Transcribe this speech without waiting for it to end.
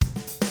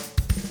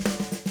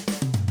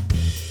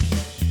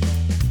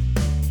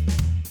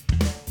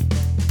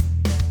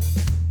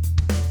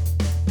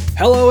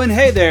Hello and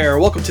hey there!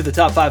 Welcome to the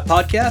Top 5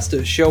 Podcast,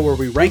 a show where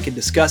we rank and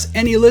discuss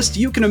any list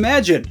you can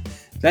imagine.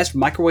 Best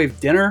microwave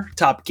dinner,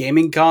 top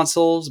gaming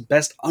consoles,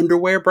 best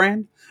underwear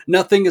brand.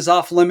 Nothing is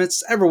off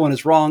limits, everyone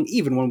is wrong,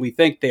 even when we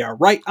think they are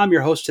right. I'm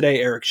your host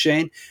today, Eric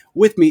Shane.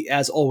 With me,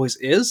 as always,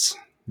 is...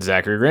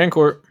 Zachary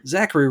Rancourt.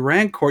 Zachary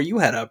Rancourt, you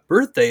had a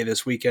birthday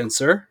this weekend,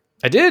 sir.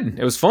 I did.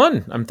 It was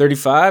fun. I'm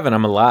 35 and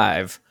I'm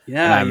alive.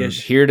 Yeah, and I'm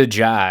here to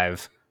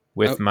jive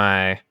with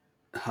my...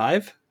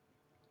 Hive?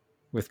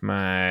 With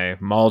my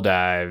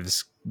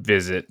Maldives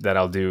visit that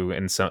I'll do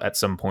at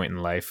some point in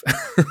life.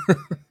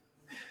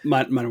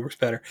 Mine works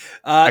better.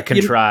 I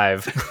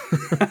contrive.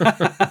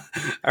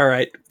 All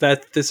right.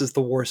 This is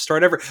the worst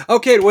start ever.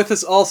 Okay, with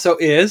us also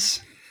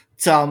is...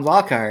 Tom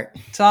Lockhart.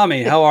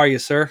 Tommy, how are you,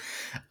 sir?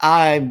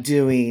 I'm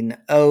doing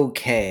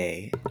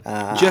okay.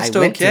 Just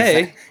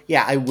okay?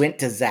 I went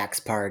to Zach's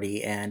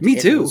party, and Me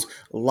too. It was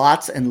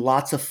lots and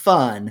lots of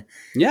fun.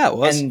 Yeah, it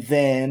was. And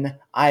then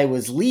I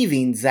was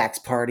leaving Zach's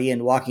party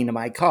and walking to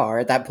my car.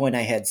 At that point,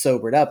 I had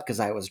sobered up because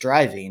I was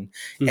driving.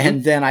 Mm-hmm.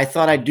 And then I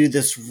thought I'd do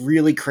this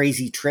really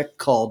crazy trick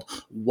called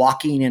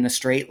walking in a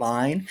straight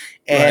line.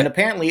 And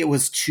apparently it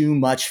was too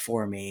much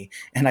for me.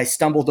 And I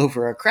stumbled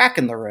over a crack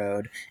in the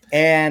road.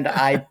 And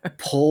I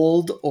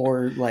pulled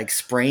or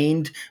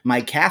sprained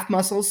my calf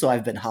muscles. So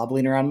I've been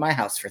hobbling around my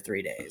house for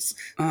 3 days.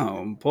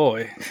 Oh,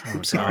 boy.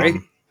 I'm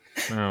sorry.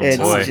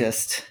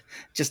 It's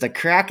just a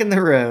crack in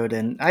the road,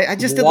 and I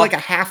just did like a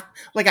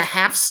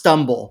half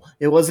stumble.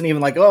 It wasn't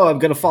even like, oh, I'm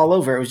gonna fall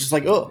over. It was just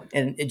like, oh,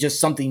 and it just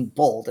something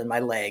pulled in my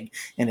leg,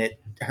 and it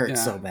hurt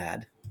so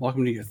bad.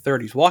 Welcome to your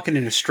 30s. Walking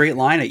in a straight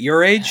line at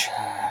your age?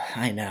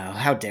 I know.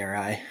 How dare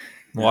I?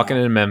 Walking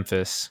in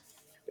Memphis.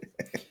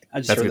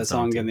 I just heard that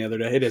song again the other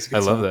day. It is a good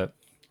I song. love that.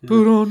 Yeah.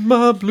 Put on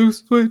my blue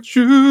suede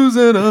shoes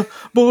and I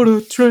board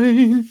a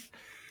train.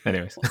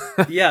 Anyways,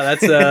 yeah, is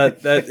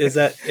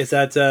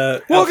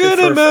that walking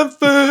in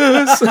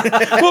Memphis,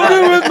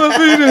 walking with my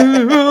feet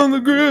on the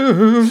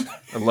ground.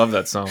 I love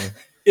that song.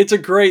 It's a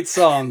great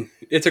song.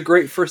 It's a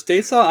great first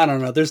date song. I don't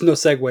know. There's no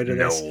segue to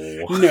this.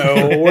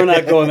 No, we're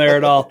not going there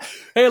at all.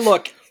 Hey,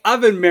 look,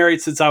 I've been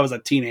married since I was a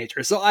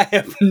teenager, so I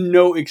have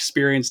no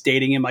experience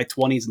dating in my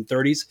 20s and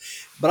 30s.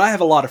 But I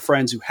have a lot of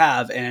friends who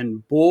have,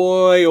 and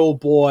boy, oh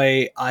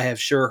boy, I have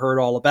sure heard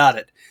all about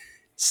it.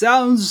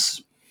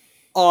 Sounds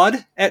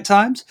odd at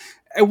times,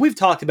 and we've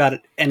talked about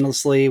it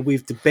endlessly.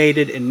 We've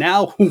debated, and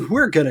now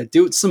we're gonna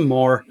do it some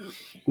more.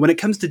 When it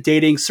comes to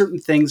dating, certain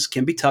things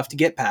can be tough to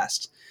get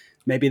past.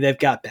 Maybe they've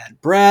got bad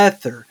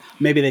breath, or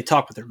maybe they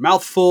talk with their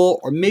mouth full,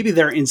 or maybe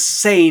they're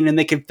insane and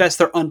they confess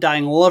their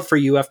undying love for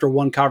you after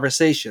one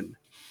conversation.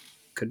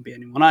 Couldn't be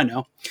anyone I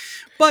know.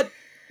 But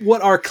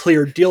what are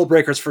clear deal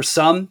breakers for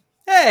some?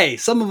 Hey,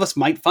 some of us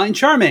might find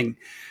charming.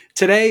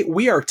 Today,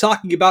 we are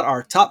talking about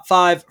our top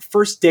 5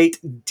 first date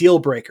deal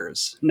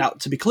breakers. Now,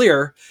 to be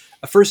clear,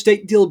 a first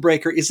date deal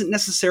breaker isn't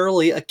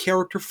necessarily a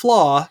character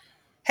flaw.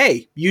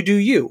 Hey, you do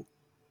you,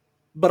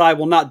 but I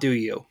will not do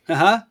you.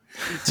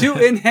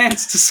 To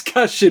enhance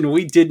discussion,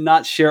 we did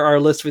not share our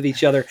list with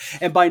each other,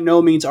 and by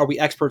no means are we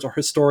experts or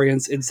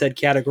historians in said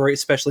category,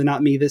 especially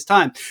not me this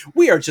time.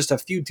 We are just a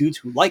few dudes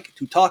who like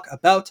to talk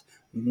about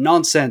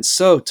nonsense.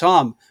 So,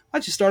 Tom, why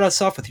don't you start us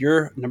off with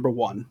your number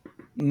 1?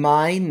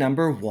 My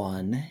number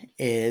 1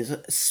 is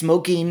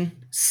smoking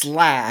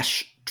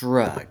 /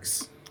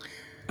 drugs.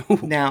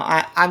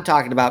 Now, I'm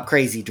talking about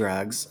crazy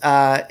drugs.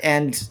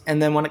 And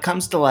then when it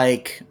comes to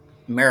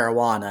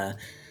marijuana,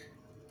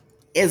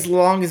 as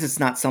long as it's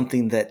not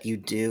something that you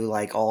do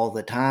all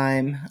the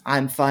time,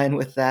 I'm fine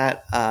with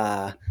that.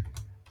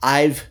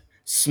 I've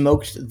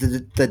smoked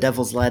the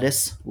devil's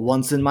lettuce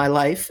once in my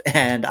life,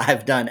 and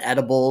I've done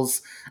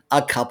edibles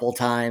a couple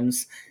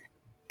times.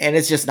 And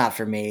it's just not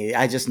for me.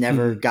 I just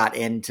never got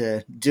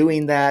into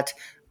doing that.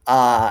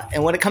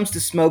 And when it comes to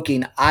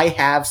smoking, I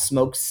have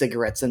smoked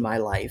cigarettes in my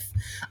life.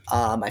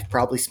 I've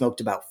probably smoked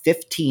about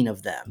 15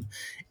 of them.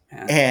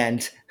 Yeah.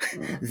 And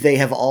they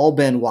have all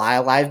been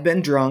while I've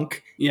been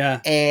drunk. Yeah.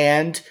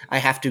 And I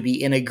have to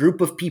be in a group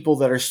of people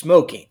that are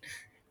smoking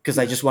because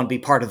I just want to be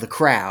part of the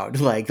crowd.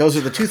 Those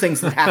are the two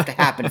things that have to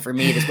happen for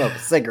me to smoke a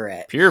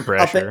cigarette. Peer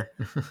pressure.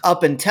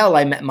 Up until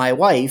I met my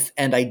wife,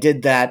 and I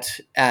did that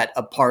at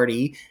a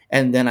party,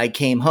 and then I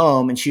came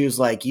home, and she was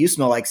like, "You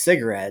smell like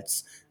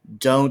cigarettes.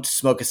 Don't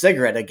smoke a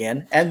cigarette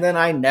again." And then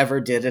I never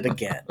did it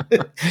again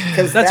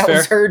because that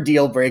was her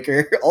deal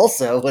breaker.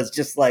 Also, was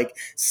just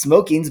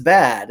smoking's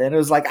bad, and it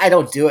was I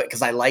don't do it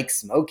because I like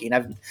smoking.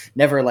 I've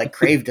never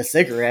craved a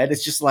cigarette.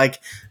 It's just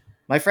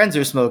my friends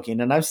are smoking,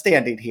 and I'm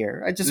standing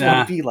here. I just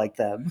want to be like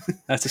them.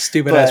 That's a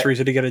stupid ass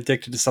reason to get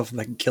addicted to something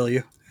that can kill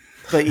you.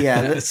 But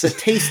yeah,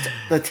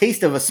 the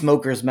taste of a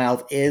smoker's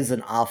mouth is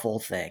an awful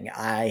thing.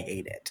 I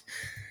hate it.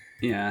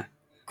 Yeah,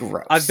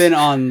 gross. I've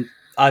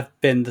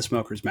been the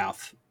smoker's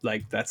mouth.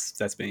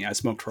 That's me. I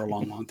smoked for a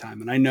long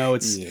time, and I know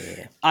it's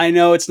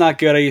not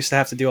good. I used to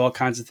have to do all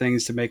kinds of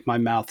things to make my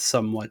mouth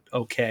somewhat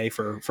okay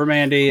for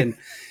Mandy, and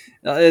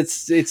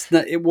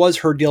it was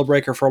her deal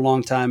breaker for a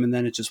long time, and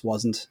then it just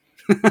wasn't.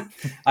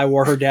 I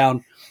wore her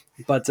down,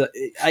 but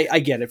I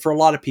get it for a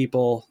lot of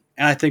people,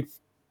 and I think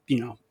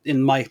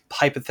in my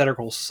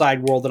hypothetical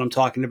side world that I'm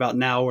talking about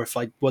now, or if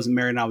I wasn't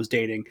married and I was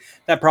dating,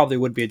 that probably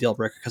would be a deal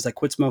breaker because I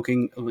quit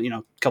smoking,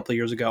 a couple of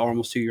years ago,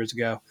 almost 2 years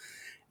ago.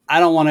 I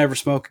don't want to ever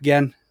smoke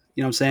again.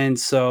 You know what I'm saying?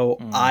 So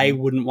I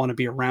wouldn't want to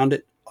be around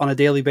it on a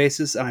daily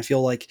basis. And I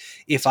feel like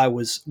if I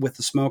was with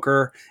the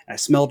smoker and I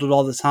smelled it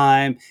all the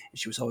time and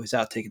she was always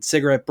out taking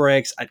cigarette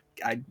breaks,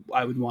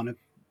 I would want to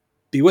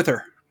be with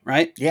her.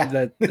 Right.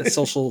 Yeah. The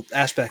social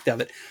aspect of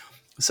it.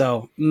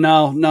 So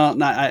no,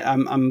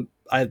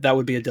 that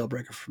would be a deal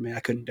breaker for me.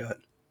 I couldn't do it.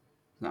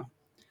 No.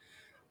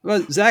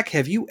 Well, Zach,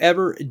 have you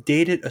ever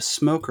dated a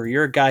smoker?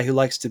 You're a guy who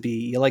likes to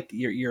be,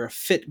 you're a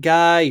fit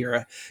guy.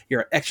 You're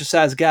an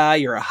exercise guy.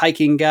 You're a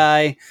hiking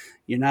guy.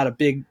 You're not a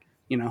big,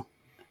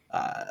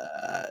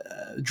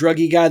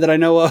 druggy guy that I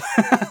know of.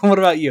 What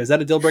about you? Is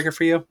that a deal breaker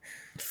for you?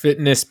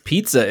 Fitness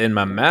pizza in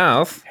my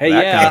mouth. Hey,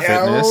 that yeah. kind of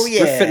fitness. Oh, yeah.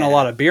 We're fitting a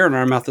lot of beer in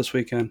our mouth this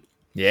weekend.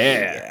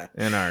 Yeah.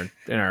 In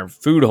our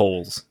food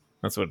holes.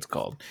 That's what it's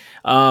called.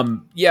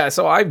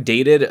 So I've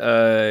dated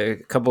a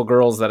couple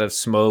girls that have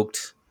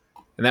smoked,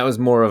 and that was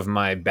more of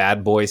my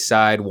bad boy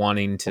side,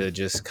 wanting to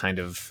just kind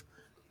of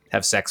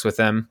have sex with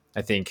them.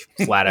 I think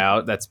flat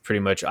out, that's pretty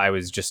much, I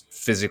was just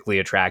physically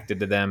attracted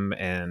to them,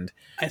 and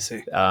I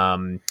see.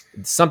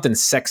 Something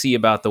sexy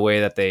about the way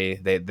that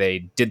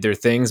they did their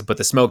things, but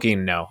the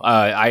smoking, no.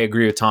 I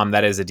agree with Tom.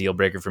 That is a deal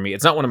breaker for me.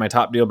 It's not one of my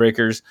top deal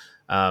breakers,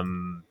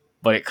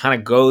 but it kind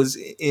of goes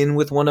in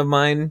with one of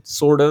mine,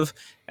 sort of.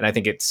 And I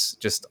think it's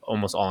just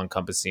almost all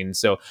encompassing.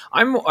 So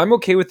I'm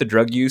okay with the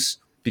drug use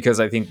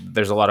because I think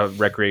there's a lot of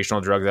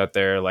recreational drugs out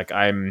there. Like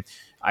I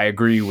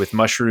agree with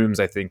mushrooms.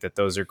 I think that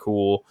those are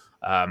cool.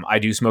 I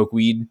do smoke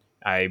weed.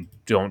 I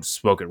don't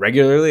smoke it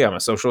regularly. I'm a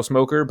social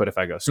smoker, but if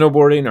I go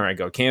snowboarding or I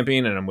go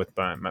camping and I'm with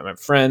my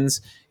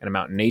friends and I'm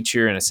out in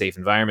nature in a safe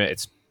environment,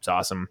 it's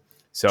awesome.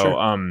 So,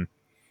 sure.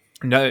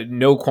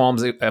 No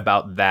qualms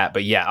about that,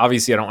 but yeah,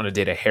 obviously I don't want to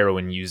date a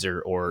heroin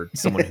user or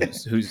someone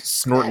who's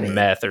snorting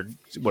meth or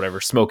whatever,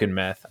 smoking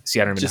meth.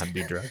 See, I don't even know how to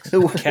do drugs.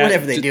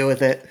 Whatever they do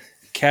with it.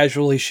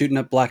 Casually shooting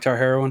up black tar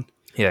heroin.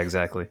 Yeah,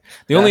 exactly.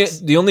 The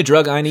only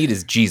drug I need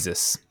is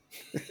Jesus.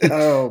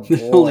 Oh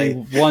boy. Only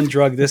one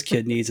drug this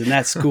kid needs, and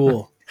that's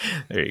school.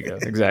 There you go.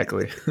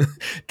 Exactly.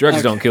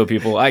 Drugs don't kill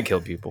people. I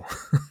kill people.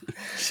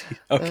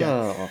 Okay.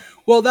 Oh.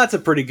 Well, that's a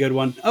pretty good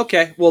one.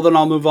 Okay. Well, then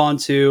I'll move on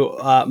to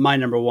my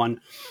number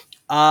one.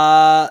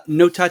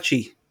 No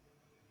touchy.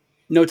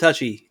 No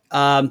touchy.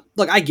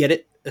 Look, I get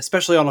it,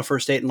 especially on a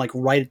first date and like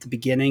right at the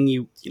beginning,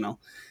 you know,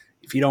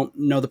 if you don't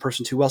know the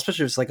person too well,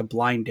 especially if it's like a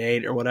blind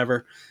date or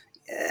whatever,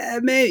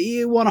 maybe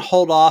you want to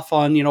hold off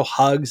on,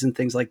 hugs and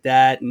things like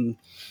that. And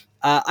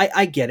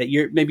I get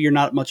it. Maybe you're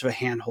not much of a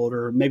hand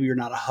holder. Maybe you're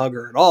not a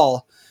hugger at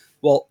all.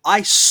 Well,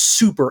 I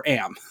super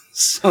am.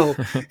 So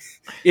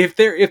if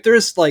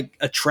there's like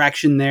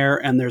attraction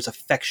there and there's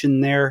affection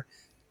there,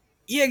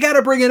 you got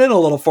to bring it in a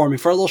little for me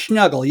for a little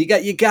snuggle. You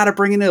got to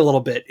bring it in a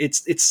little bit.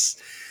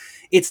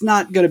 It's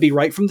not going to be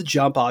right from the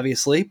jump,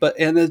 obviously,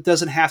 and it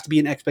doesn't have to be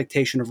an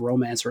expectation of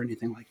romance or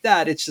anything like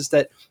that. It's just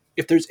that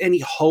if there's any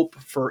hope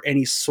for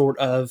any sort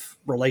of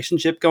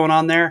relationship going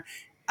on there,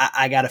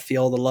 I got to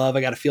feel the love.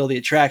 I got to feel the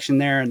attraction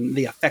there and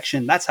the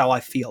affection. That's how I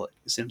feel it.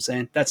 You see what I'm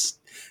saying?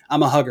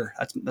 I'm a hugger.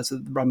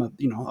 I'm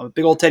a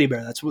big old teddy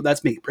bear.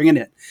 That's me. Bring it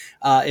in.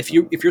 If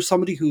you're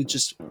somebody who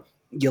just,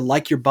 you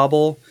like your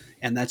bubble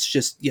and that's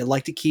just, you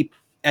like to keep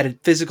at a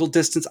physical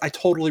distance, I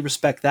totally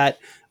respect that.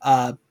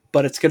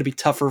 But it's going to be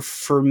tougher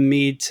for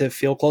me to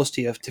feel close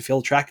to you, to feel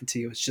attracted to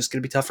you. It's just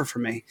going to be tougher for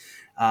me.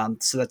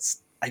 So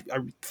that's,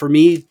 for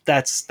me,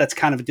 that's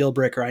kind of a deal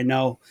breaker. I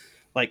know,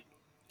 like,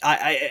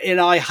 in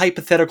a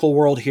hypothetical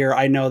world here,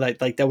 I know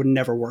that like that would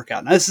never work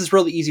out. Now, this is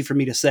really easy for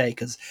me to say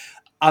because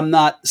I'm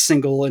not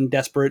single and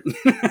desperate.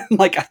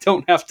 Like I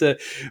don't have to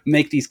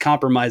make these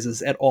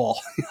compromises at all.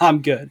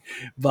 I'm good.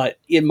 But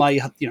in my,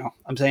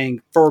 I'm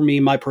saying for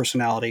me, my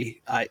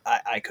personality,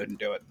 I couldn't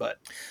do it. But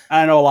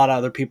I know a lot of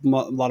other people,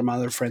 a lot of my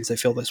other friends, they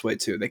feel this way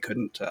too. They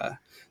couldn't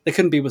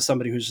be with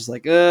somebody who's just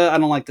like, I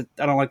don't like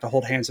to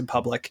hold hands in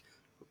public.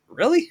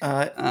 Really?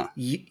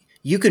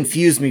 You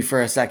confused me for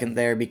a second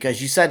there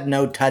because you said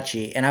no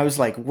touchy, and I was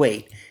like,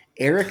 wait,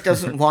 Eric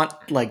doesn't want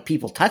like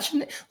people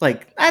touching it?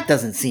 Like that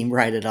doesn't seem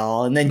right at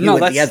all. And then you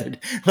went the other,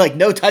 like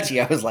no touchy.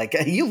 I was like,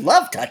 you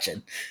love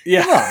touching.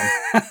 Yeah.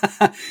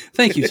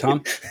 Thank you,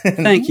 Tom.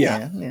 Thank you.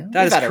 Yeah.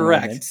 That is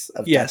correct.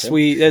 Yes,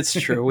 it's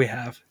true. We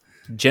have.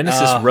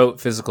 Genesis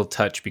wrote physical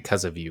touch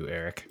because of you,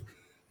 Eric.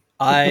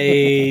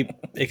 I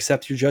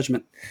accept your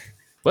judgment.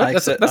 What?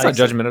 That's not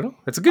judgment at all.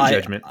 It's a good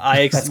judgment.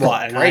 I accept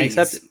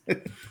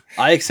it.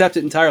 I accept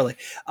it entirely.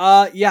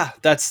 Yeah,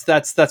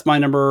 that's my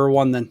number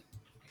one then.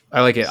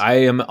 I like it. I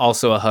am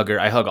also a hugger.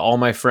 I hug all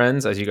my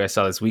friends, as you guys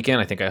saw this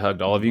weekend. I think I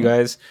hugged all of you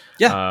guys.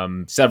 Yeah.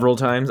 Several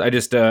times. I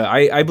just,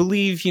 I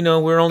believe,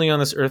 we're only on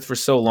this earth for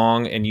so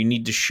long and you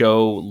need to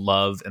show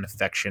love and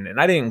affection. And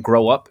I didn't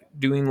grow up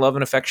doing love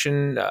and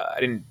affection. I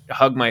didn't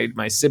hug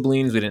my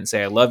siblings. We didn't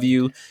say I love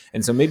you.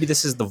 And so maybe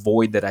this is the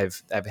void that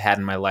I've had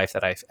in my life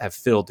that I have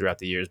filled throughout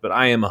the years. But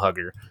I am a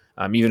hugger.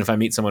 Even if I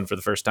meet someone for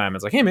the first time,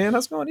 it's like, hey man,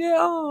 how's it going? Yeah.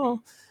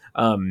 Oh.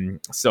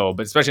 But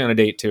especially on a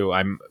date too,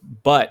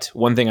 but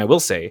one thing I will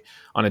say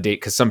on a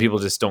date, because some people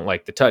just don't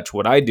like the touch,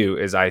 what I do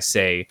is I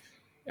say,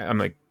 I'm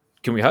like,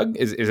 can we hug?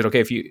 Is it okay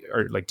if you,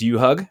 or like, do you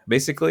hug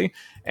basically?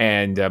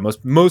 And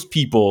most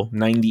people,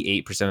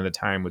 98% of the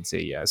time would say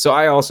yeah. So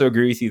I also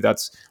agree with you.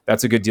 That's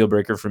a good deal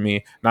breaker for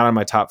me. Not on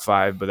my top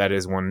 5, but that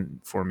is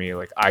one for me.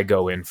 Like, I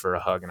go in for a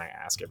hug and I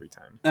ask every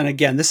time. And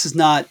again, this is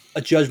not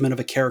a judgment of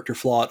a character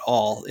flaw at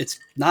all. It's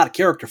not a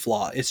character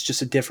flaw. It's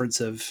just a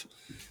difference of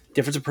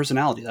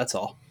personality. That's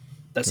all.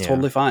 That's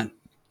totally fine.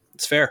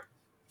 It's fair.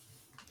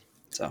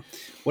 So,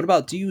 what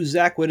about you,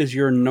 Zach? What is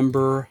your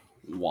number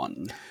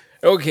 1?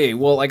 Okay,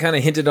 well, I kind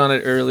of hinted on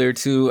it earlier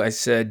too. I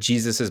said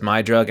Jesus is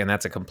my drug, and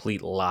that's a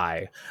complete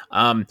lie.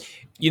 I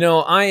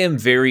am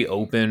very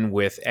open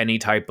with any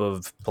type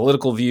of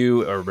political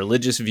view or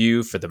religious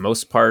view for the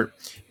most part.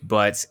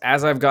 But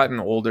as I've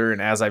gotten older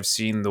and as I've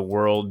seen the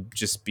world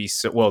just be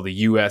the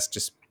U.S.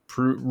 just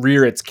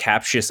rear its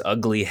captious,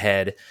 ugly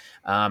head,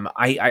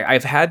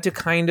 I've had to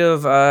kind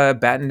of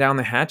batten down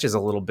the hatches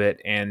a little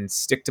bit and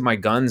stick to my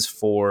guns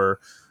for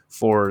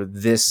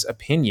this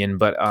opinion.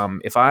 But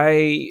if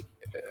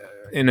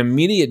an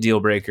immediate deal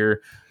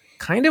breaker,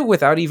 kind of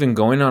without even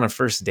going on a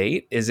first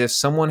date, is if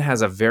someone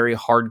has a very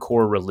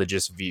hardcore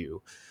religious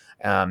view.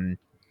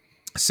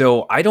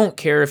 So I don't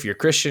care if you're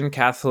Christian,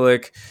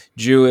 Catholic,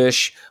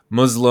 Jewish,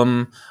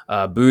 Muslim,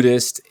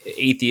 Buddhist,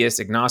 atheist,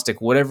 agnostic,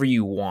 whatever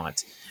you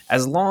want.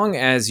 As long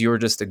as you're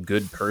just a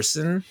good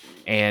person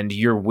and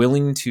you're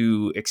willing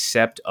to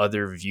accept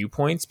other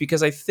viewpoints,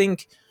 because I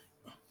think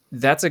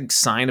that's a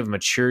sign of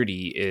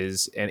maturity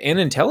and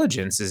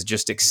intelligence, is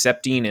just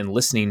accepting and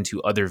listening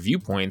to other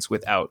viewpoints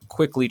without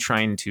quickly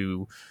trying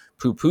to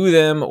poo-poo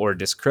them or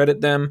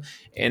discredit them.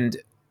 And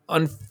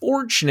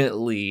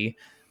unfortunately,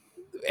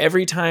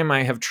 every time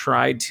I have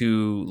tried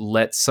to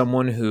let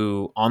someone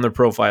who on their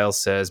profile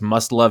says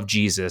must love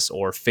Jesus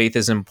or faith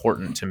is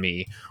important to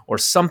me or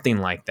something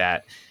like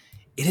that,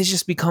 it has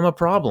just become a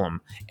problem.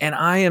 And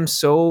I am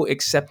so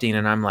accepting,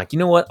 and I'm like, you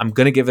know what? I'm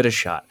going to give it a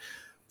shot.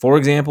 For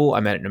example,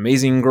 I met an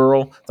amazing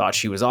girl, thought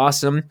she was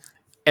awesome.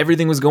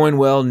 Everything was going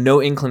well,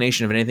 no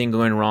inclination of anything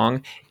going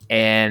wrong.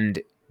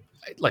 And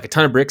like a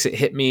ton of bricks, it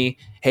hit me.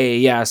 Hey,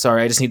 yeah,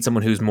 sorry, I just need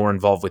someone who's more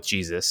involved with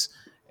Jesus.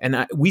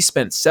 And we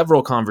spent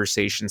several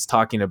conversations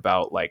talking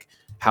about like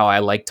how I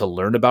like to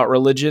learn about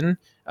religion.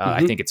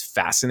 I think it's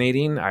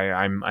fascinating.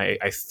 I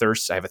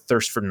have a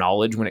thirst for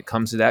knowledge when it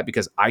comes to that,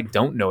 because I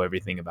don't know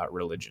everything about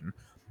religion.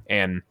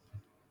 And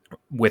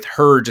with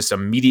her just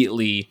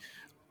immediately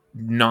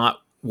not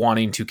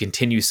wanting to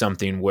continue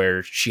something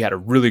where she had a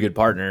really good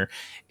partner,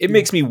 it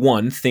makes me,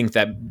 one, think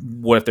that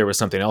what if there was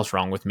something else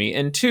wrong with me?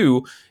 And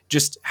two,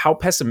 just how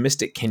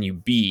pessimistic can you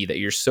be that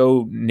you're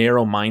so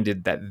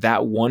narrow-minded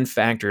that one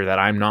factor, that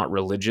I'm not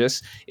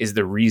religious, is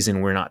the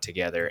reason we're not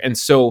together. And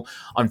so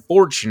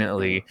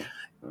unfortunately,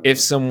 if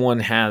someone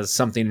has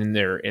something in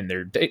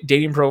their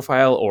dating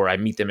profile, or I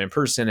meet them in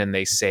person and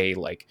they say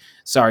like,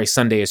 sorry,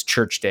 Sunday is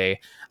church day,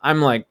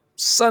 I'm like,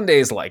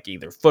 Sunday's like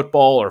either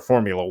football or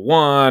Formula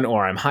One,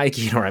 or I'm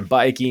hiking or I'm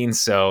biking.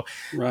 So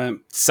right.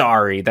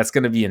 Sorry, that's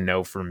going to be a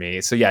no for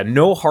me. So yeah,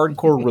 no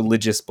hardcore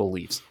religious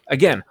beliefs.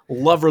 Again,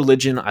 love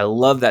religion. I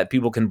love that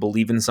people can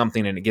believe in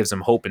something and it gives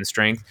them hope and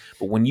strength.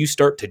 But when you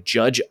start to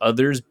judge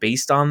others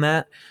based on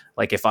that,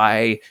 like if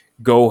I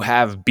go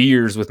have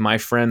beers with my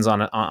friends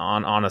on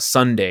a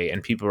Sunday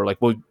and people are like,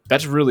 well,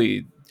 that's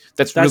Jesus's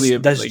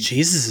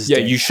yeah,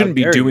 day. you shouldn't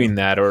be doing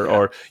that,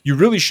 or you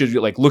really should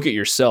like look at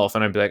yourself.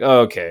 And I'd be like,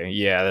 oh, okay,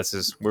 yeah,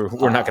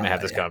 we're not going to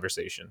have this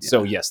conversation. Yeah.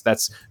 So yes,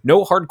 that's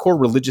no hardcore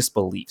religious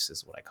beliefs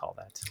is what I call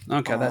that.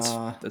 Okay,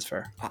 that's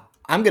fair.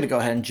 I'm going to go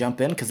ahead and jump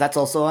in because that's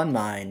also on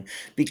mine,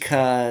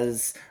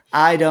 because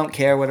I don't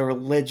care what a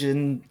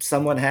religion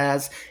someone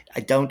has. I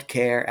don't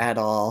care at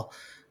all.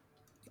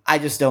 I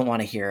just don't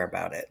want to hear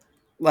about it.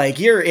 Like,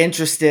 you're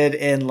interested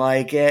in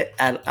like it,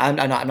 and I'm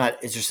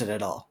not interested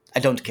at all. I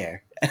don't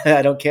care.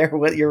 I don't care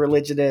what your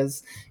religion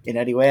is in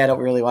any way. I don't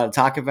really want to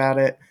talk about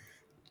it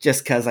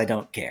just because I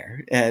don't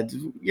care.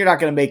 And you're not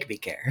going to make me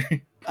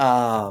care.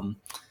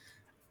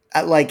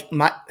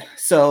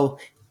 So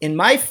in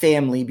my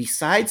family,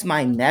 besides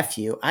my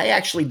nephew, I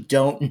actually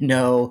don't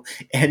know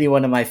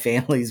anyone in my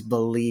family's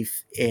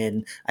belief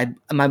in.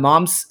 My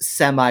mom's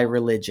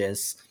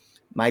semi-religious.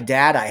 My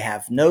dad, I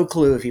have no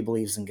clue if he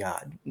believes in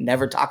God.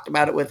 Never talked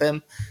about it with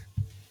him.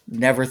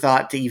 Never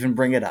thought to even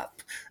bring it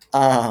up.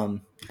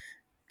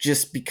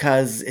 Just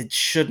because it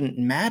shouldn't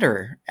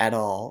matter at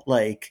all.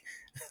 Like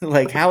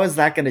how is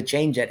that going to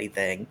change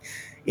anything?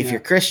 If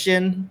you're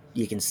Christian,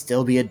 you can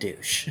still be a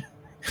douche.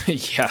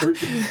 Yeah.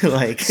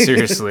 Like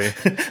seriously.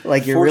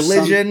 Like your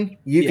religion,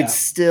 you can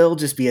still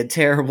just be a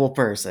terrible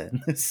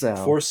person. So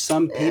for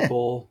some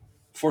people,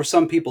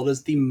 it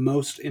is the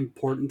most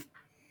important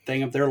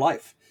thing of their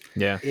life.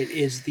 Yeah. It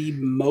is the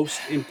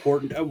most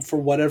important for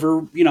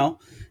whatever,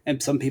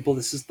 and some people,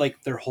 this is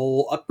like their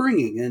whole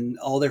upbringing and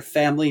all their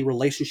family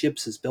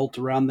relationships is built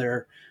around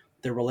their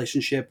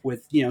relationship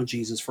with,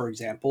 Jesus, for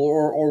example,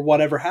 or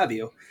whatever have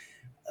you.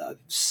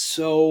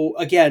 So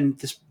again,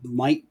 this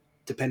might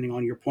depending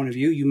on your point of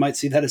view, you might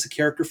see that as a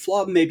character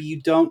flaw. Maybe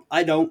you don't.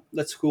 I don't.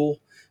 That's cool.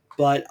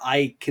 But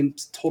I can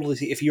totally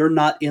see if you're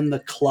not in the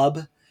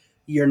club,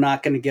 you're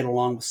not going to get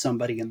along with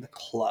somebody in the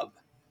club,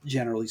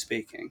 generally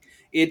speaking.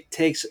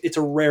 It's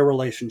a rare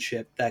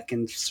relationship that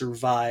can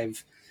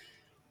survive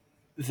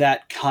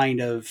that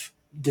kind of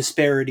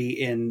disparity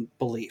in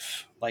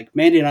belief. Like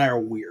Mandy and I are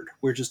weird.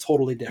 We're just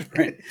totally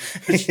different.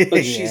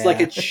 But she's like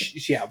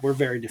we're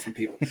very different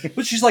people.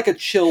 But she's like a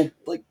chill,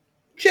 like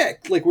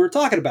chick, like we were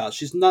talking about.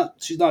 She's not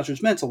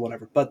judgmental,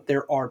 whatever. But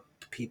there are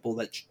people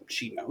that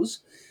she knows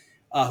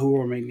who will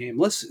remain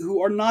nameless,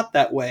 who are not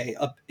that way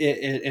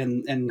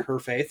in her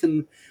faith,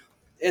 and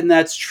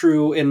that's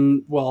true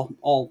in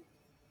all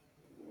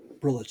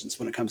religions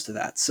when it comes to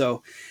that.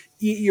 So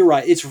you're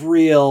right. It's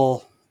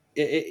real.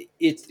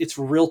 It's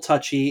real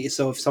touchy.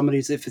 So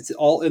if it's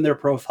all in their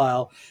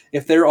profile,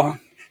 if they're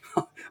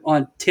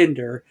on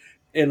Tinder,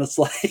 and it's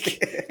like,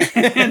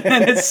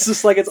 and it's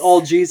just like it's all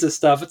Jesus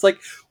stuff. It's like,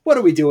 what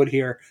are we doing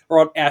here? Or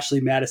on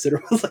Ashley Madison,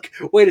 or it's like,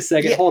 wait a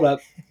second, hold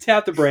up,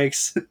 tap the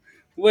brakes.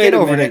 Get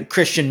over to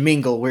Christian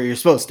Mingle where you're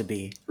supposed to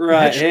be.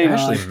 Right.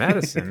 Ashley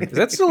Madison. Is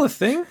that still a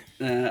thing?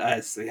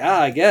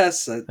 I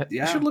guess. I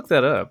should look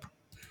that up.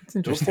 It's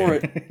interesting. Go for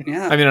it.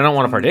 Yeah. I mean, I don't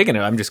want to partake in it.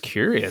 I'm just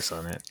curious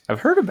on it.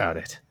 I've heard about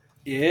it.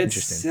 It's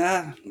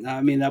interesting.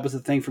 I mean, that was a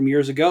thing from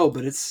years ago,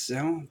 but it's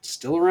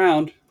still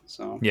around.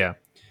 So yeah,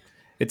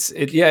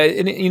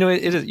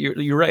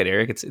 you're right,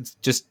 Eric.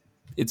 It's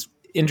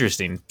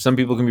interesting. Some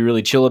people can be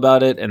really chill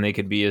about it, and they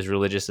could be as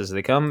religious as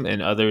they come,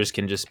 and others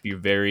can just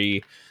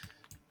be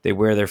they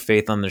wear their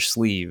faith on their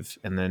sleeve,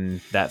 and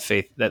then that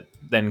faith that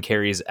then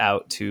carries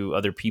out to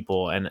other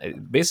people, and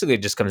it basically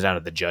just comes down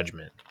to the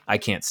judgment. I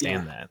can't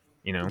stand that.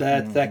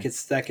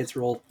 That gets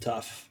real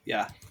tough.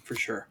 Yeah, for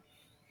sure.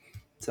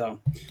 So,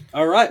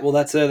 all right. Well,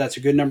 that's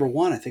a good number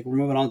one. I think we're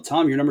moving on to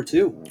Tom. You're number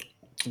two.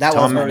 That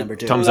was my number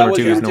two. Tom's number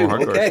two is No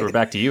Hardcore. Okay. So we're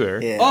back to you,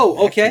 Eric. Yeah,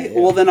 okay.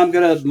 Well, then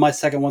my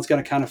second one's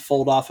going to kind of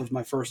fold off of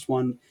my first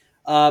one.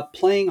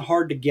 Playing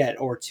hard to get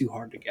or too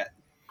hard to get.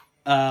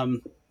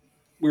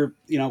 We've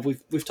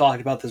talked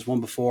about this one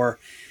before.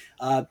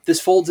 This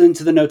folds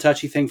into the no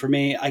touchy thing for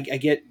me. I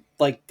get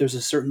like there's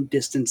a certain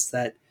distance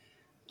that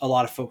a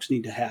lot of folks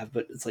need to have,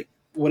 but it's like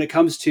when it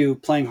comes to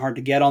playing hard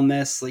to get on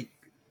this, like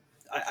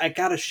I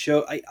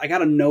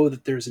gotta know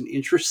that there's an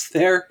interest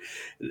there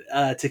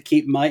to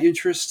keep my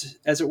interest,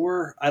 as it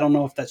were. I don't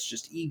know if that's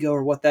just ego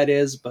or what that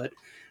is, but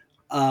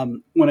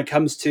when it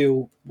comes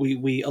to,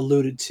 we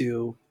alluded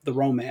to the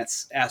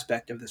romance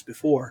aspect of this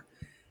before.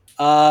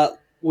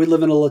 We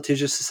live in a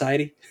litigious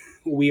society.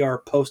 We are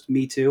post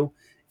Me Too,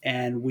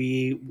 and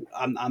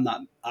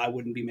I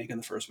wouldn't be making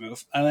the first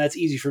move. I mean, that's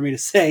easy for me to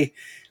say,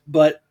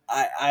 but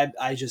I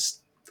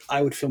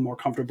would feel more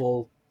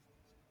comfortable,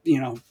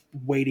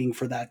 waiting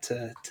for that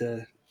to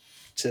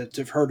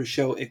her to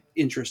show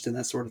interest in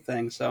that sort of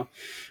thing. So,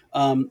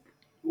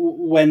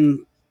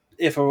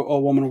 if a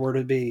woman were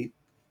to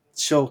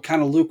show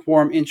kind of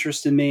lukewarm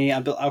interest in me,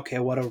 I'd be okay.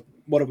 What are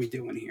we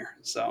doing here?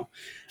 So,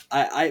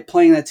 I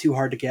playing that too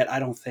hard to get. I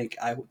don't think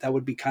that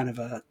would be kind of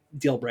a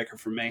deal breaker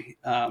for me.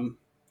 And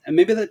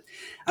maybe that,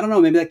 I don't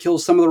know, maybe that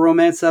kills some of the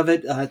romance of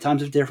it.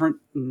 Times are different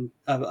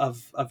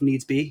of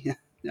needs be.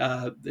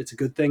 It's a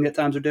good thing that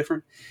times are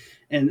different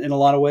in a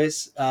lot of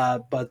ways.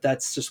 But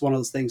that's just one of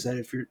those things that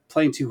if you're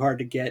playing too hard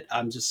to get,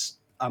 I'm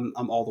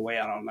all the way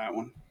out on that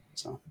one.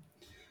 So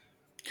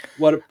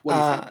what do you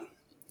think?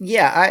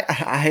 Yeah,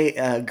 I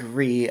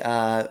agree.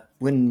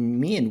 When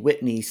me and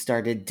Whitney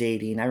started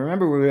dating, I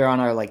remember we were on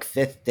our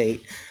fifth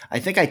date. I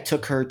think I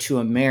took her to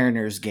a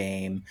Mariners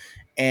game,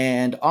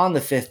 and on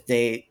the fifth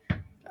date,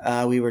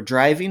 we were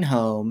driving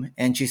home,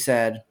 and she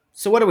said,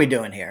 "So what are we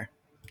doing here?"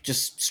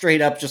 Just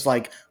straight up, just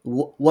like,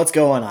 what's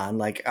going on?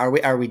 Like,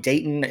 are we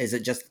dating? Is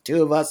it just the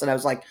two of us? And I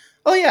was like,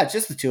 oh yeah, it's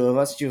just the two of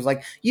us. She was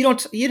like, you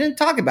didn't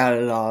talk about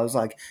it at all. I was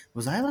like,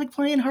 was I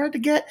playing hard to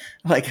get?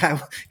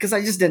 Because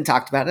I just didn't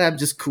talk about it. I'm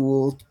just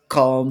cool,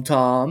 calm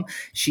Tom.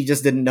 She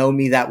just didn't know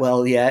me that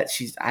well yet.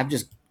 I'm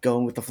just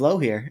going with the flow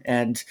here.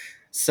 And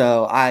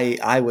so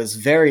I was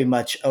very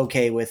much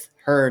okay with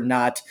her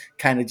not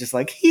kind of just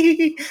like,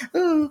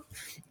 ooh.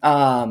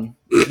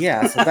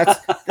 Yeah, so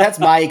that's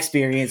my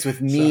experience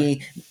with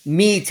me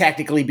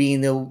technically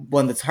being the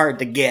one that's hard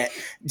to get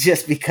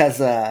just because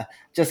how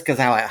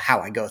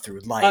I go through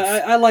life.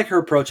 I like her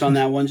approach on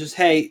that one. Just,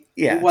 hey,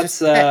 yeah,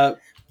 what are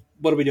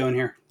we doing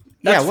here?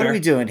 That's what are we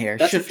doing here?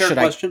 That's a fair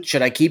question.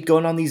 Should I keep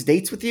going on these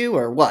dates with you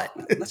or what?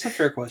 That's a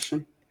fair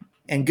question.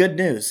 And good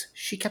news,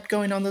 she kept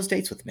going on those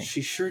dates with me.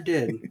 She sure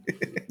did.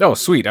 Oh,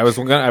 sweet. That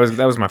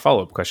was my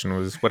follow-up question,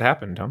 was what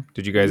happened, Tom?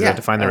 Did you guys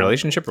define the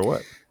relationship or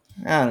what?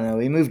 I don't know.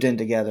 We moved in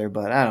together,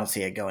 but I don't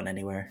see it going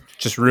anywhere.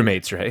 Just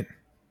roommates, right?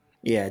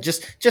 Yeah,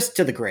 just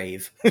to the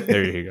grave.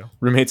 There you go.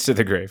 Roommates to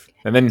the grave.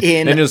 And then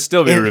you'll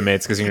still be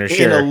roommates because you're going to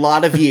share. In a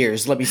lot of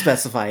years, let me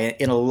specify,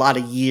 in a lot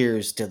of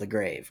years to the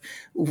grave.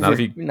 Not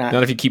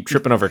if you keep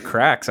tripping over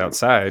cracks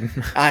outside.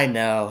 I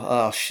know.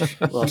 Oh,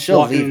 well,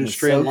 she'll leave me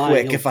so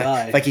quick if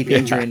I keep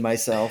injuring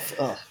myself.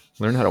 Ugh.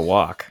 Learn how to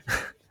walk.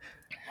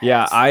 Yeah,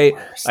 That's the I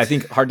worst. I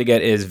think hard to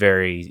get is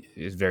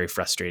very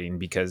frustrating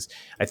because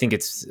I think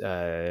it's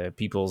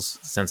people's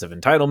sense of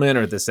entitlement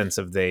or the sense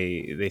of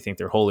they think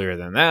they're holier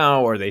than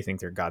thou or they think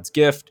they're God's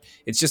gift.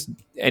 It's just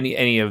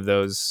any of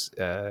those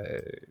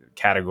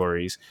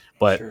categories.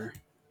 But Sure.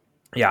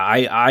 yeah,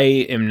 I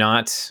am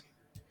not.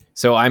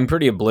 So I'm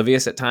pretty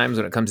oblivious at times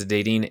when it comes to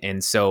dating,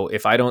 and so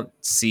if I don't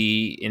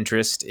see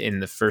interest in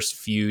the first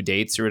few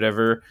dates or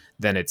whatever,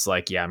 then it's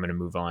like, yeah, I'm going to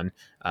move on.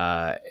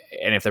 Uh,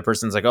 and if the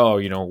person's like, oh,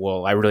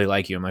 well, I really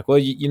like you, I'm like, well,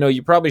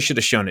 you probably should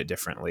have shown it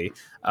differently.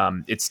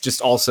 It's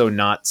just also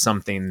not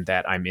something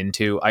that I'm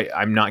into.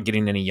 I'm not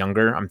getting any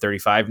younger. I'm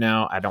 35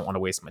 now. I don't want to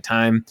waste my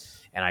time.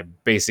 And I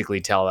basically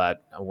tell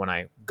that when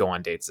I go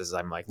on dates is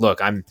I'm like, look,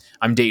 I'm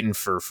dating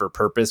for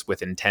purpose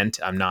with intent.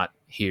 I'm not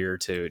here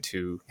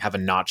to have a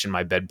notch in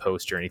my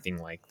bedpost or anything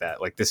like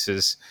that. Like this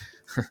is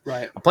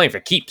Right. I'm playing for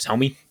keeps,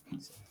 homie.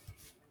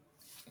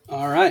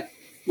 All right.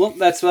 Well,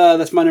 that's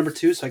my number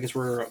 2. So I guess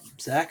we're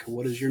Zach.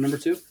 What is your number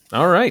 2?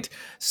 All right.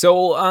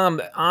 So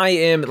I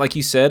am, like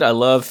you said, I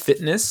love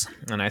fitness,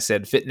 and I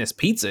said fitness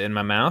pizza in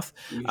my mouth.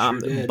 You sure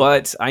did.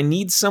 But I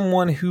need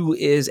someone who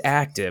is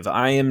active.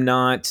 I am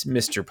not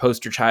Mr.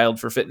 Poster Child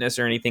for fitness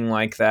or anything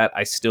like that.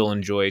 I still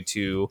enjoy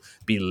to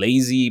be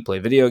lazy, play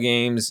video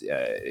games,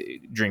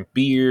 drink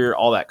beer,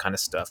 all that kind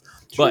of stuff.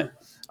 Sure. But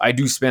I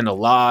do spend a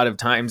lot of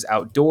times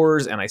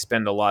outdoors and I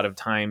spend a lot of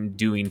time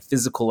doing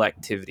physical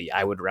activity.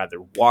 I would rather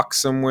walk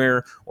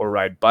somewhere or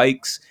ride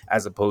bikes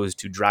as opposed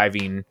to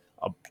driving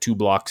 2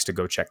 blocks to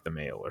go check the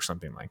mail or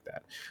something like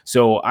that.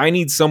 So I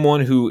need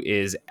someone who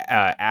is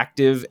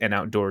active and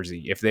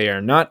outdoorsy. If they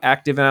are not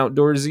active and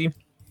outdoorsy,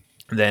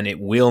 then it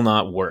will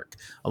not work.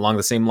 Along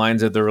the same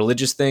lines of the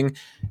religious thing,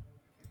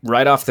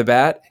 right off the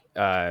bat,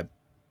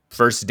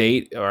 first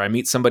date or I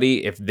meet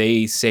somebody, if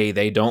they say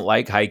they don't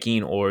like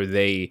hiking or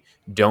they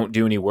don't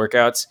do any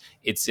workouts,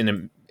 it's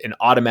an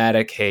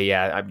automatic, hey,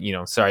 yeah,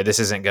 sorry, this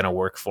isn't going to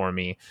work for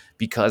me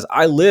because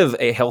I live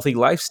a healthy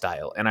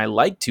lifestyle and I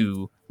like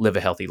to live a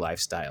healthy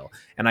lifestyle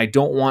and I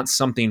don't want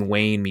something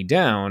weighing me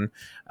down,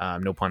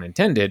 no pun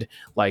intended,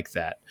 like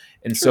that.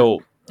 And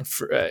Sure.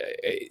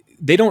 so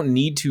they don't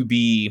need to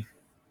be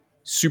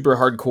super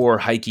hardcore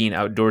hiking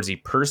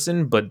outdoorsy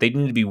person, but they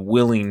need to be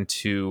willing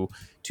to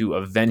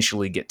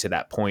eventually get to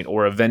that point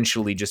or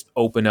eventually just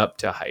open up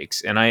to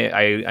hikes. And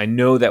I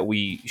know that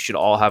we should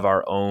all have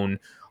our own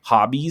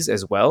hobbies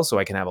as well, so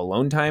I can have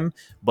alone time,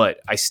 but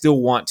I still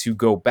want to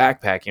go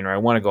backpacking or I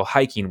want to go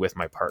hiking with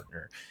my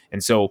partner.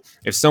 And so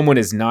if someone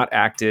is not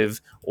active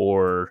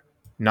or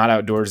not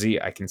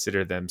outdoorsy, I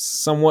consider them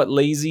somewhat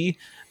lazy.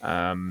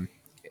 And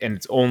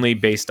it's only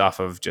based off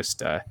of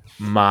just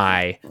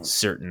my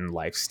certain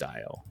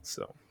lifestyle.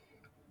 So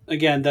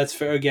Again, that's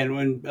fair. Again,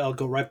 when I'll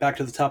go right back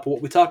to the top of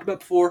what we talked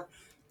about before.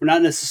 We're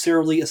not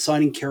necessarily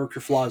assigning character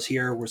flaws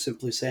here. We're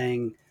simply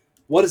saying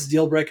what is a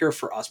deal breaker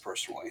for us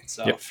personally.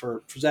 So Yep.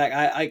 for Zach,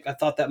 I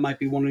thought that might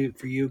be one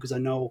for you because I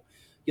know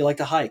you like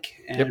to hike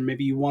and Yep.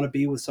 maybe you want to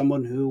be with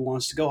someone who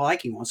wants to go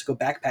hiking, wants to go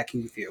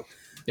backpacking with you.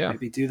 Yeah.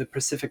 Maybe do the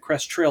Pacific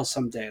Crest Trail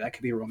someday. That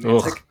could be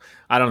romantic. Ugh,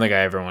 I don't think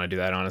I ever want to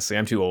do that, honestly.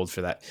 I'm too old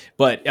for that.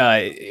 But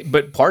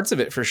parts of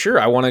it for sure.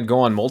 I want to go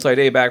on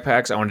multi-day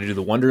backpacks. I want to do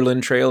the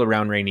Wonderland Trail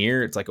around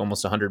Rainier. It's like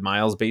almost 100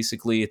 miles,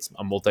 basically. It's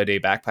a multi-day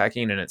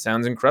backpacking, and it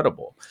sounds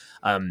incredible.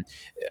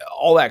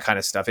 All that kind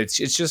of stuff. It's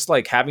just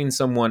like having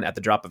someone at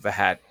the drop of a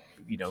hat,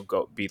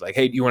 go be like,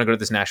 hey, do you want to go to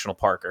this national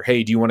park? Or,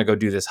 hey, do you want to go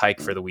do this hike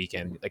for the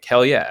weekend? Like,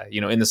 hell yeah.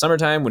 In the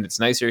summertime when it's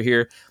nicer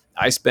here,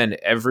 I spend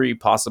every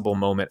possible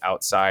moment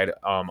outside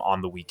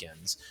on the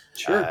weekends.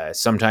 Sure.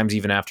 Sometimes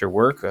even after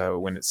work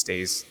when it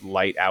stays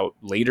light out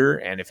later.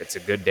 And if it's a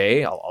good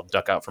day, I'll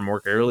duck out from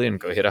work early and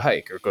go hit a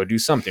hike or go do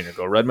something or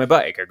go ride my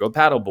bike or go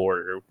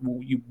paddleboard or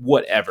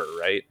whatever,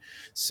 right?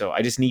 So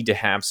I just need to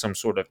have some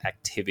sort of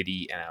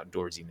activity and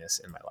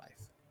outdoorsiness in my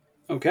life.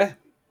 Okay.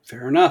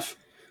 Fair enough.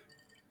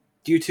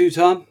 Do you too,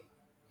 Tom?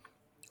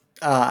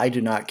 I do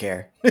not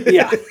care.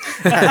 Yeah.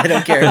 I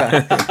don't care about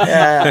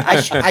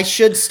it. I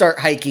should start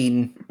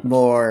hiking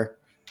more,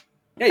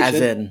 Yeah, you as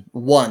should. in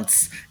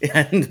once.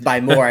 And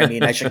by more, I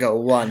mean I should go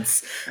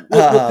once.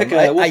 We'll pick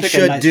a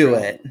should nice do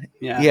trail. it.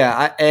 Yeah.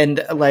 Yeah,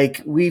 and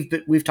like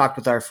we've talked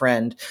with our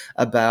friend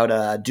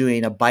about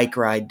doing a bike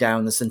ride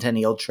down the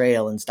Centennial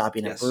Trail and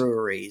stopping Yes. at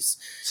breweries.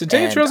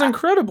 Centennial And Trail's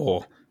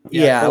incredible.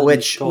 Yeah, totally-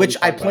 which totally I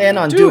talk about plan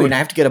that. on Dude. doing. I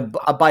have to get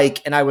a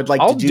bike, and I would like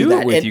I'll to do do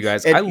that it with And- you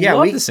guys. and, I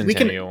love the we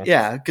Centennial. can,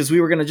 yeah, because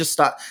we were gonna just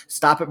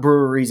stop at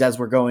breweries as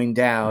we're going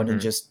down and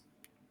Mhm. just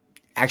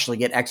actually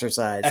get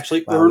exercise.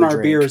 Actually, while earn we our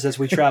drink. beers as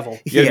we travel.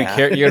 You gotta,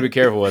 Yeah. you gotta be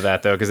careful with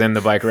that though, because then the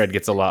bike ride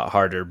gets a lot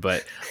harder.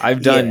 But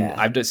I've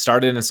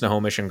started in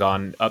Snohomish and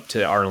gone up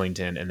to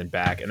Arlington and then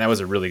back, and that was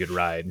a really good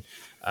ride.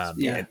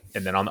 Yeah.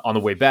 And then on the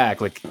way back,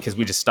 like because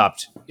we just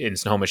stopped in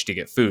Snohomish to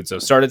get food, so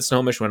started in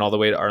Snohomish, went all the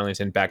way to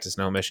Arlington, back to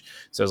Snohomish.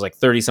 So it was like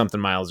 30 something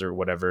miles or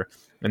whatever,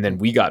 and then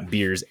we got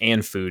beers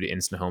and food in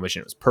Snohomish,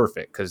 and it was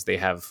perfect because they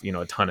have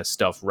a ton of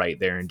stuff right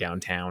there in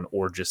downtown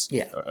or just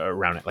Yeah.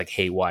 around it, like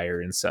Haywire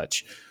and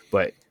such.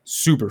 But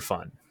super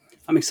fun.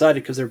 I'm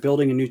excited because they're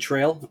building a new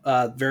trail,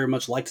 very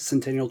much like the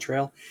Centennial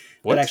Trail,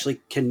 that What?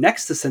 actually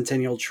connects the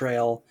Centennial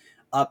Trail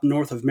up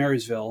north of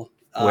Marysville,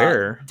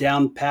 Where?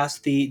 down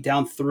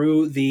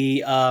through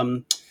the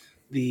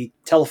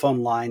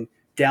telephone line,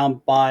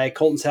 down by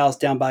Colton's house,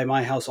 down by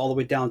my house, all the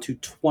way down to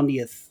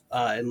 20th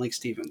in Lake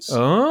Stevens. So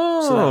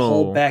that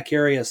whole Oh, back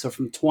area. So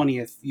from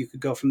 20th, you could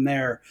go from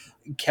there,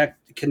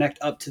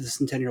 connect up to the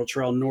Centennial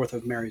Trail north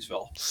of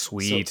Marysville.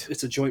 sweet. So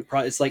it's a joint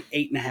project. It's like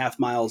 8.5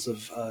 miles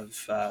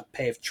of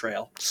paved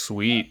trail.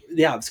 Sweet.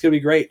 Yeah, it's gonna be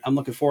great. I'm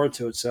looking forward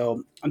to it.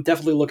 So I'm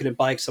definitely looking at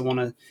bikes.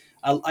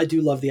 I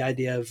do love the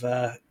idea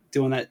of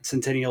doing that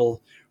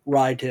Centennial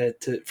ride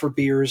for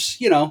beers.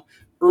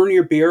 Earn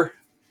your beer.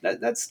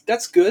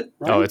 That's good,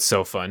 right? Oh, it's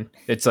so fun.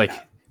 It's like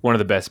one of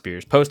the best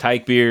beers. Post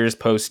hike beers,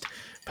 post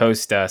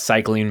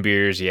cycling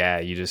beers. Yeah,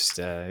 you just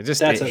That's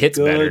it a hits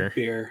good better.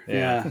 beer.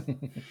 Yeah.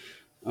 Yeah.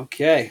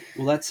 Okay.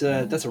 Well, that's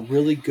a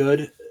really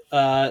good.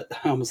 I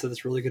almost said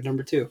that's really good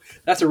number 2.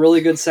 That's a really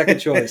good second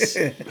choice.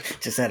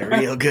 Just had a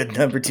real good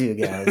number 2,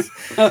 guys.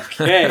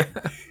 Okay.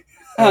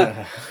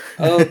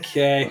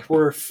 Okay.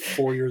 We're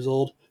 4 years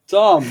old.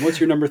 Tom, what's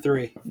your number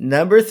 3?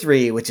 Number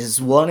 3, which is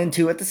 1 and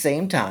 2 at the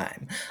same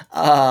time.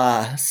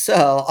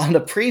 So on the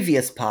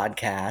previous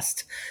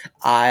podcast,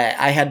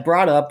 I had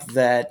brought up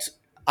that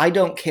I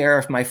don't care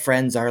if my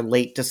friends are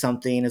late to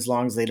something as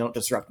long as they don't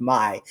disrupt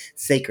my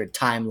sacred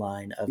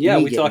timeline of Yeah,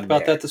 me we getting talked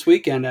about there. that this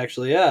weekend,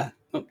 actually. Yeah.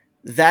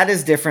 That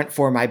is different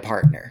for my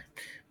partner.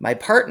 My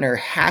partner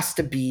has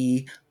to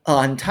be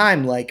on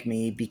time like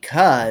me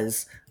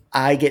because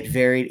I get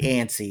very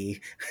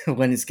antsy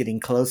when it's getting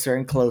closer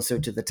and closer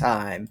to the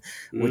time,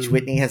 which Mhm.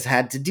 Whitney has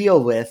had to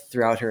deal with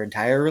throughout her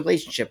entire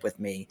relationship with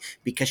me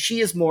because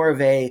she is more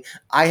of I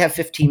have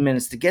 15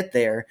 minutes to get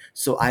there,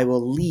 so I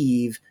will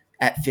leave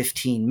at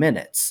 15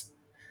 minutes.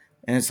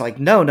 And it's like,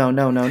 no, no,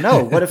 no, no,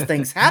 no. What if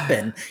things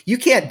happen? You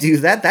can't do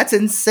that. That's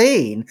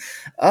insane.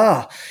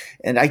 Oh,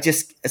 and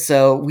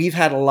so we've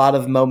had a lot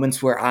of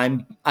moments where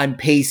I'm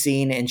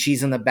pacing and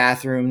she's in the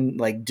bathroom,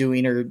 like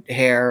doing her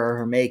hair or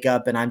her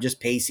makeup, and I'm just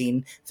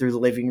pacing through the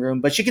living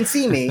room. But she can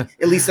see me,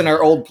 at least in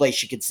our old place,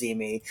 she could see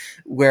me,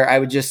 where I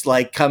would just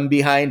like come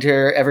behind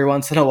her every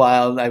once in a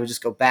while. And I would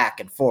just go back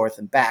and forth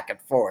and back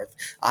and forth.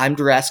 I'm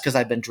dressed because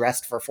I've been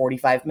dressed for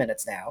 45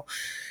 minutes now.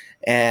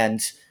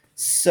 And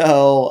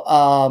so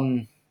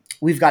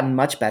we've gotten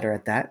much better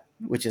at that,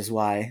 which is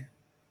why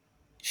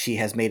she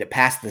has made it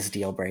past this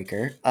deal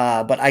breaker.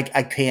 But I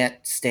can't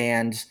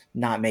stand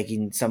not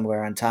making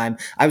somewhere on time.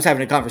 I was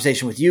having a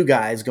conversation with you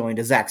guys going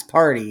to Zach's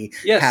party.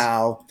 Yes.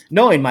 How,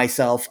 knowing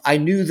myself, I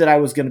knew that I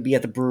was going to be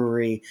at the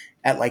brewery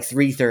at like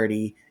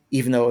 3:30,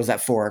 even though it was at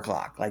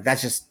 4:00. Like,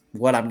 that's just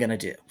what I'm going to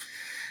do.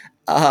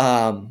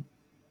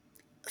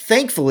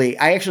 Thankfully,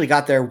 I actually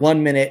got there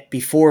 1 minute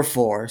before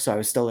 4, so I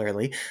was still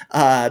early.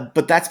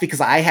 But that's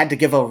because I had to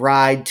give a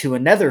ride to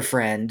another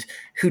friend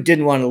who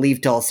didn't want to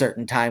leave till a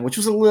certain time, which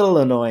was a little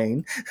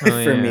annoying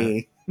for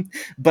me.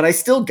 But I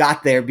still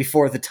got there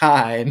before the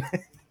time.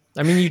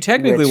 I mean, you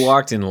technically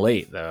walked in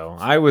late, though.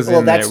 I was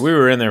in there. We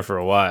were in there for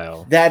a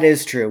while. That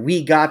is true.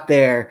 We got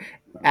there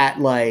at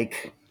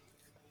like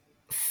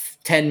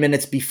 10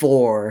 minutes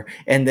before,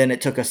 and then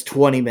it took us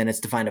 20 minutes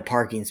to find a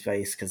parking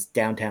space because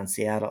downtown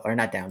Seattle, or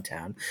not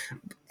downtown,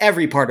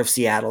 every part of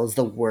Seattle is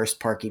the worst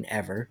parking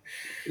ever.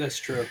 That's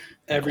true.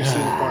 Every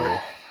single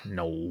part.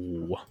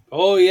 No.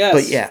 Oh,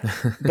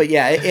 yes. But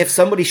yeah, if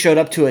somebody showed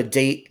up to a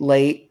date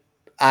late,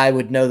 I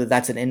would know that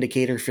that's an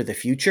indicator for the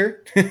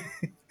future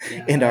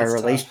in our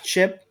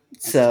relationship.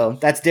 So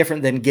that's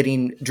different than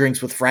getting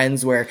drinks with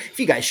friends where if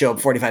you guys show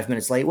up 45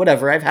 minutes late,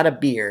 whatever, I've had a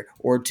beer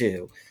or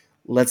two.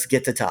 Let's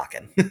get to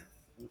talking.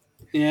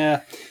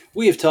 Yeah,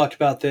 we have talked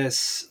about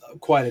this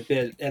quite a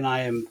bit, and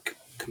I am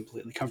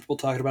completely comfortable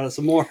talking about it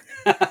some more.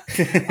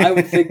 I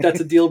would think that's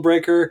a deal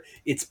breaker.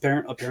 It's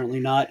apparently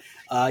not.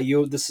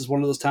 This is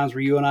one of those times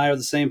where you and I are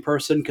the same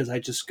person because I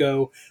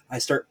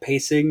start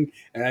pacing,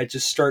 and I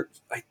just start.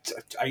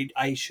 I'm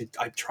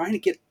trying to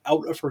get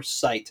out of her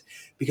sight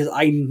because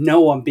I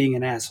know I'm being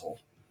an asshole.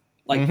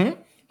 Like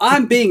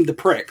I'm being the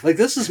prick. Like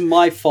this is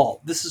my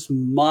fault. This is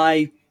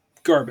my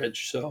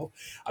garbage. So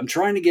I'm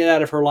trying to get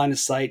out of her line of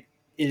sight.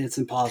 And it's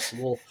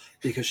impossible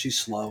because she's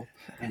slow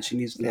and she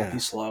needs to not be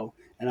slow,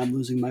 and I'm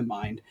losing my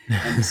mind,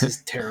 and this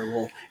is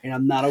terrible, and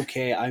I'm not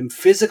okay. I'm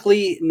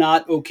physically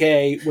not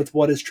okay with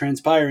what is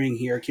transpiring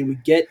here. Can we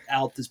get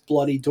out this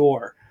bloody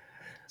door?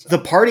 The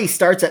party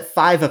starts at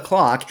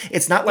 5:00.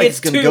 It's not like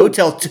it's going to go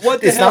till.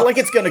 It's not like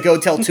it's going to go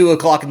till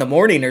 2:00 in the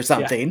morning or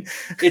something.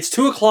 Yeah. It's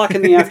 2:00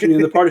 in the afternoon.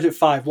 The party's at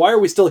 5. Why are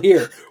we still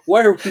here?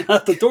 Why are we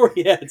not at the door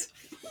yet?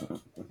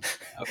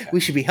 Okay. We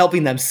should be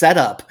helping them set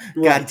up.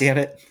 Right. God damn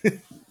it.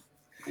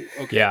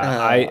 Okay.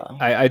 Yeah,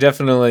 I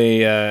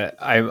definitely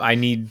I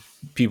need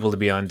people to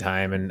be on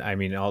time, and I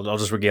mean I'll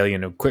just regale you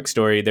in a quick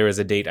story. There was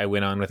a date I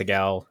went on with a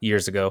gal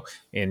years ago,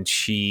 and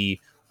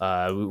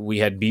we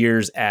had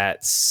beers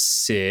at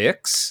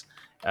 6.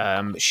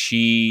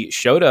 She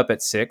showed up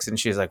at 6, and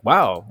she's like,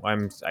 "Wow,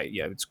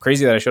 it's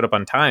crazy that I showed up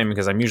on time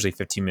because I'm usually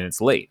 15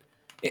 minutes late."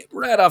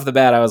 Right off the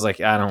bat, I was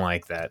like, I don't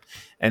like that.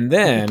 And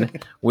then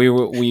we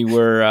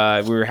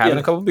were having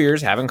a couple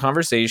beers, having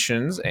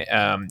conversations.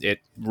 It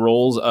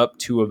rolls up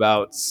to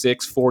about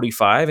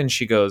 6:45, and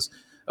she goes,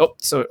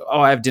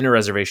 I have dinner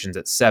reservations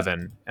at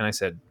 7. And I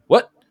said,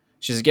 what?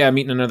 She's like, yeah, I'm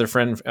meeting another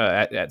friend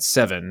at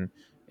 7.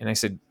 And I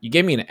said, you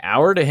gave me an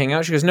hour to hang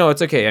out? She goes, no,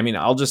 it's okay. I mean,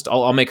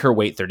 I'll make her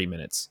wait 30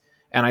 minutes.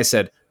 And I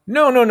said,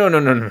 no.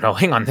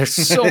 Hang on. There's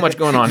so much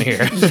going on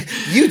here.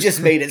 You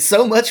just made it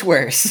so much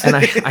worse. And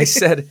I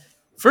said,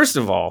 first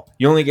of all,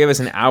 you only gave us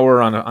an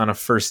hour on a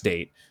first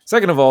date.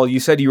 Second of all, you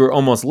said you were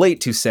almost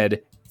late to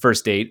said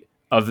first date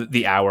of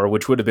the hour,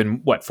 which would have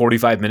been,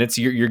 45 minutes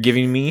you're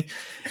giving me?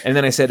 And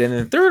then I said, and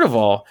then third of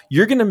all,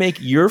 you're going to make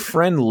your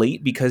friend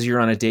late because you're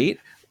on a date?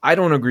 I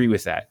don't agree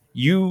with that.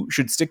 You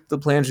should stick to the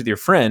plans with your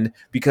friend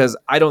because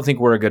I don't think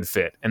we're a good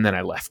fit. And then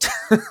I left.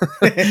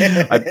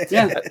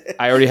 I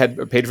already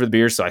had paid for the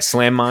beer, so I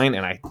slammed mine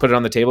and I put it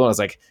on the table and I was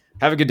like,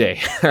 have a good day.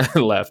 I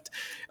left.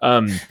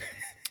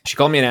 She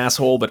called me an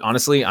asshole, but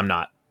honestly, I'm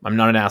not. I'm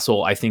not an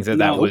asshole. I think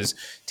that was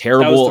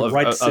terrible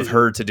of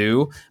her to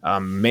do.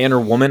 Man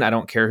or woman, I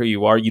don't care who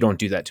you are. You don't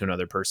do that to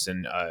another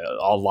person.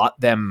 Allot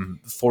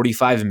them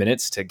 45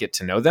 minutes to get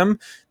to know them.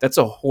 That's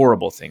a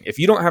horrible thing. If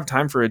you don't have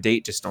time for a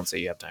date, just don't say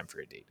you have time for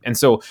a date. And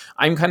so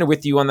I'm kind of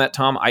with you on that,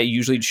 Tom. I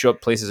usually show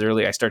up places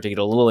early. I start to get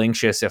a little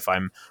anxious if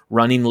I'm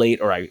running late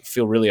or I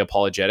feel really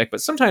apologetic, but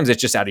sometimes it's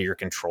just out of your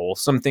control.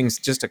 Some things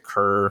just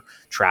occur,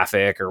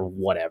 traffic or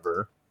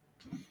whatever.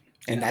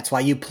 And that's why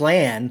you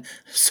plan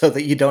so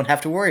that you don't have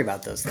to worry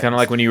about those things. Kind of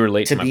like when you were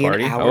late to my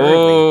party.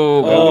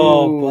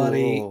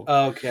 Buddy.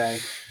 Okay.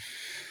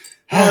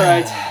 All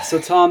right.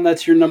 So, Tom,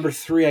 that's your number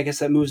 3. I guess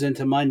that moves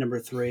into my number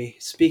 3.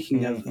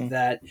 Speaking of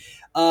that,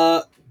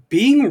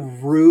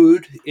 being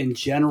rude in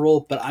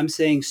general, but I'm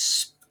saying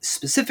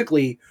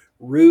specifically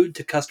rude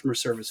to customer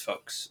service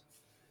folks.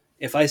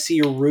 If I see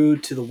you're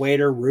rude to the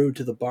waiter, rude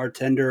to the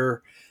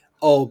bartender,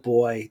 oh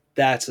boy,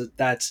 that's a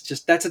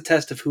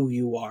test of who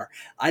you are.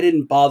 I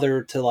didn't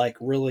bother to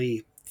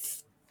really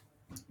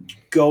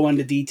go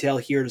into detail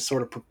here to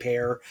sort of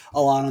prepare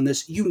a lot on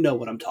this. You know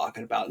what I'm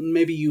talking about, and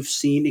maybe you've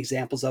seen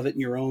examples of it in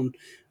your own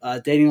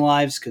dating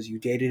lives because you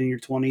dated in your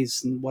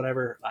 20s and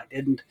whatever. I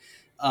didn't.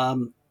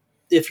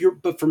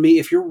 But for me,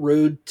 if you're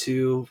rude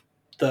to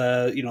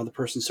the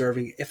person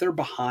serving, if they're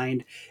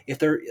behind,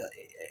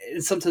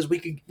 and sometimes we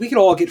could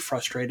all get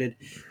frustrated,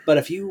 but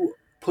if you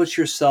put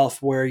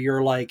yourself where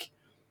you're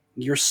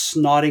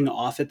snotting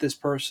off at this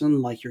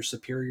person like you're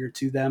superior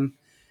to them,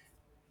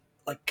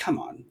 come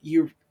on,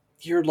 you're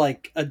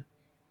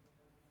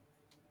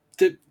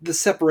the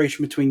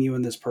separation between you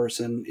and this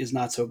person is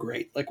not so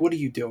great. What are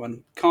you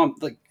doing?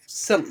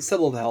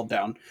 Settle the hell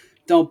down.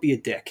 Don't be a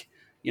dick.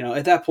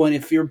 At that point,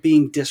 if you're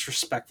being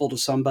disrespectful to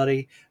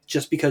somebody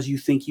just because you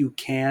think you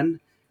can,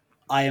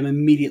 I am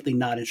immediately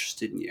not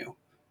interested in you.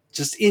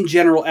 Just in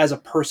general, as a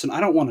person, I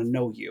don't want to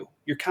know you.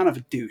 You're kind of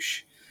a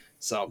douche.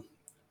 So,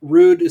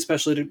 rude,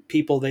 especially to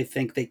people they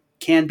think they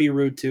can be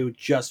rude to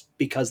just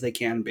because they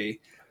can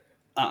be.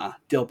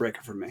 Deal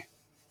breaker for me.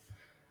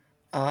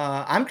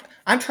 I'm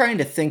trying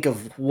to think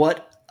of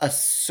what a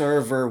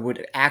server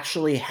would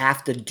actually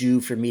have to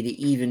do for me to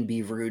even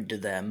be rude to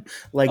them.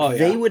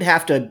 They would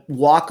have to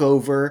walk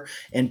over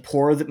and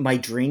pour my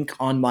drink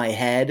on my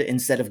head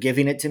instead of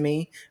giving it to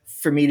me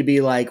for me to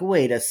be like,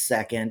 wait a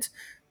second.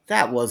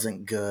 That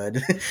wasn't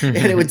good. And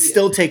it would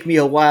still take me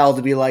a while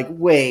to be like,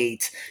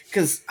 wait,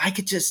 because I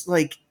could just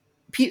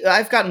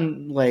I've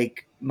gotten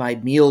my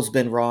meal's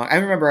been wrong. I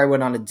remember I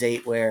went on a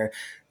date where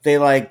they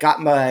got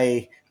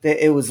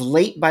it was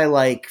late by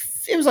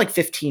it was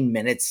 15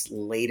 minutes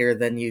later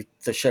than you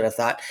should have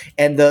thought.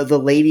 And the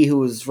lady who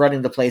was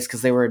running the place,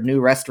 because they were a new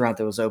restaurant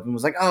that was open,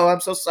 was like, oh,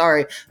 I'm so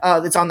sorry.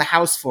 It's on the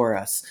house for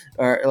us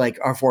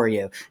or for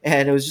you.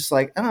 And it was just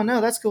oh no,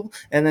 that's cool.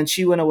 And then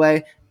she went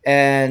away,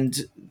 and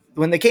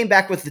when they came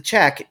back with the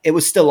check, it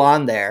was still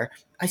on there.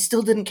 I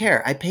still didn't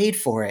care. I paid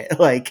for it.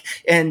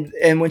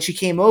 And when she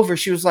came over,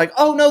 she was like,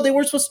 oh no, they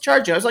weren't supposed to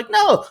charge you. I was like,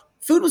 no,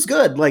 food was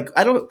good.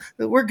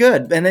 We're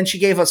good. And then she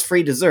gave us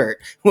free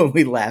dessert when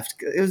we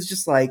left. It was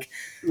just right.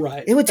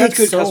 It would take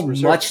so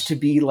much to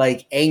be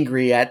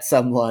angry at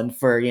someone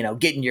for,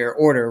 getting your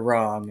order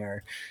wrong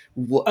or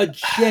a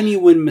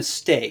genuine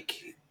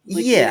mistake.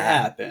 It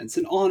happens.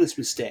 An honest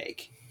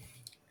mistake.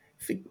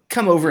 If you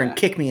come over and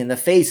kick me in the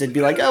face, it'd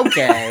be like,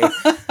 okay.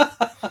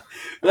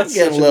 I'm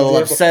getting a little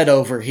upset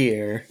over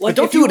here.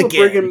 Don't do it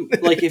again.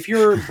 If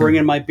you're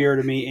bringing my beer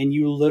to me and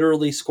you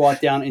literally squat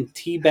down and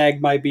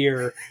teabag my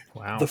beer,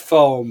 the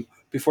foam,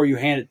 before you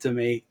hand it to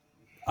me,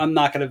 I'm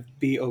not going to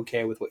be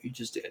okay with what you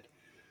just did.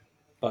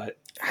 But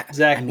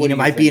Zach, it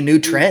might be a new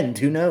trend.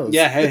 Who knows?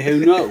 Yeah,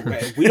 who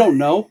knows? We don't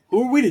know.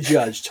 Who are we to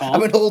judge, Tom?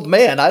 I'm an old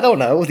man. I don't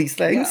know these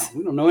things. Yeah,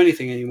 we don't know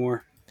anything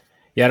anymore.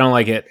 Yeah, I don't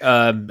like it.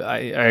 I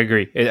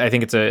agree. I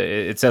think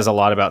it says a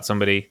lot about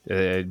somebody.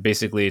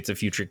 Basically, it's a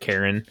future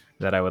Karen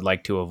that I would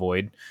like to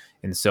avoid.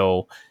 And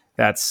so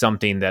that's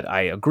something that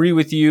I agree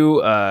with you.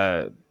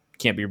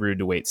 Can't be rude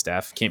to wait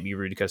staff. Can't be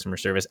rude to customer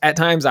service. At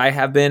times I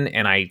have been,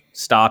 and I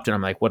stopped and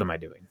I'm like, what am I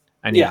doing?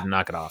 I need to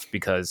knock it off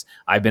because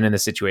I've been in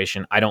this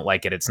situation. I don't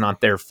like it. It's not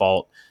their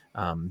fault.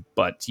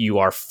 But you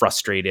are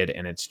frustrated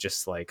and it's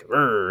just like,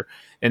 Rrr.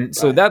 And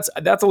so that's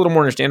a little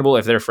more understandable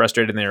if they're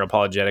frustrated and they're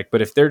apologetic.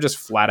 But if they're just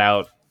flat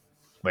out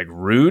like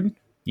rude,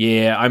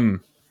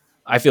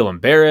 I feel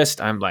embarrassed.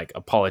 I'm like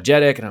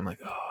apologetic and I'm like,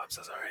 oh, I'm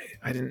so sorry.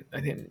 I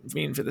didn't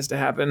mean for this to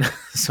happen.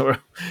 So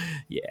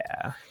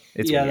yeah,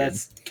 it's weird.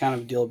 That's kind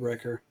of a deal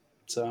breaker.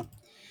 So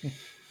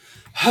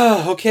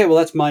okay, well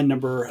that's my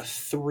number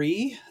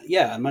 3.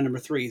 Yeah, my number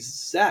 3.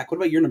 Zach, what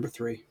about your number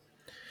 3?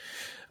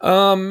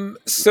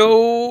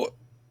 So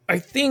I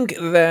think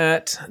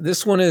that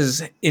this one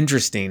is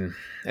interesting,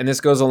 and this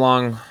goes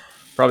along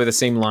probably the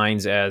same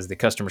lines as the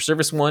customer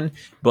service one.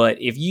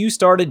 But if you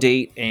start a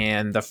date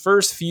and the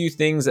first few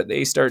things that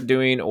they start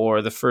doing,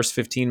 or the first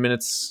 15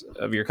 minutes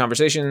of your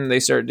conversation they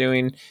start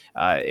doing,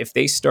 if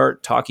they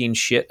start talking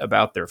shit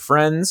about their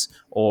friends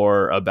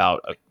or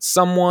about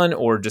someone,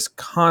 or just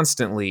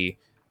constantly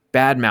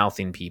bad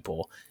mouthing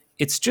people,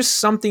 it's just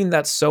something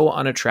that's so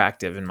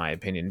unattractive, in my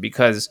opinion,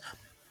 because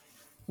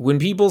when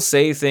people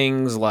say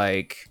things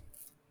like,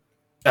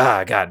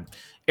 God,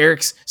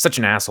 Eric's such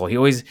an asshole. He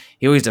always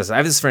does. I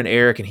have this friend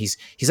Eric, and he's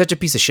such a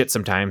piece of shit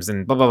sometimes,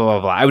 and blah blah blah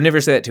blah blah. I would never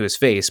say that to his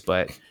face,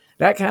 but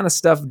that kind of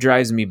stuff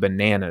drives me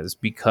bananas,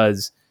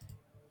 because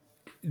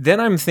then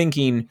I'm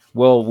thinking,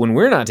 well, when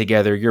we're not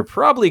together, you're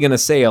probably going to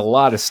say a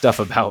lot of stuff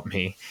about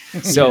me.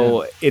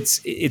 So it's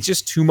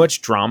just too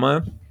much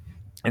drama.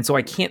 And so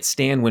I can't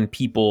stand when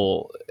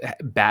people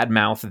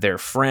badmouth their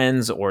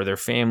friends or their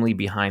family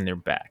behind their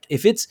back.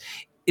 If it's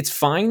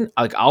fine.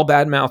 Like, I'll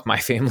badmouth my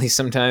family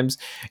sometimes,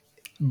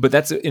 but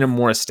that's in a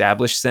more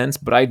established sense.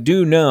 But I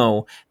do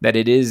know that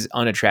it is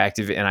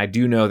unattractive, and I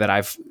do know that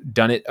I've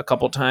done it a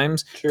couple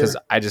times because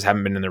I just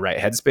haven't been in the right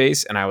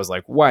headspace. And I was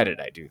like, why did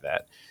I do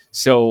that?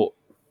 So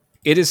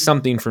it is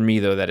something for me,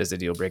 though, that is a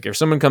deal breaker. If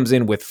someone comes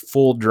in with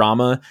full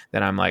drama,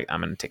 then I'm like, I'm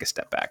going to take a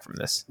step back from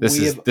this. This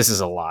is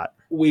a lot.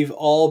 We've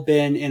all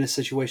been in a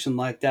situation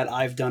like that.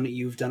 I've done it.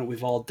 You've done it.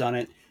 We've all done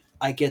it.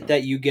 I get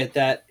that. You get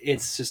that.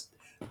 It's just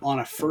on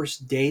a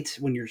first date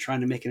when you're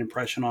trying to make an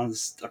impression on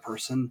a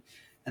person,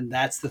 and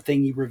that's the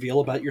thing you reveal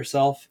about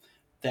yourself,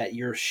 that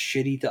you're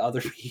shitty to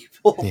other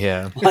people.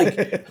 Yeah.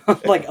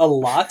 like a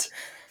lot,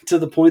 to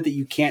the point that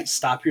you can't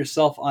stop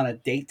yourself on a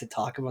date to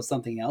talk about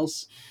something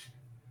else.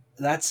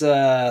 That's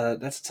a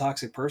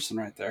toxic person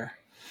right there.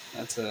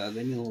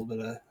 They need a little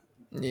bit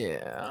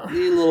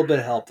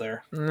of help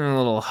there. A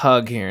little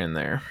hug here and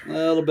there. A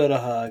little bit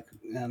of hug,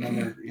 and then a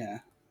little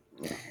bit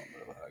of a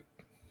hug.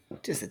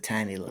 Just a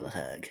tiny little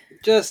hug.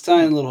 Just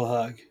tiny little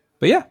hug.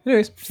 But yeah,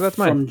 anyways, so that's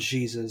mine. From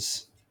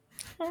Jesus.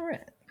 All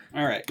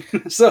right.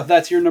 So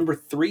that's your number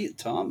 3,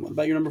 Tom. What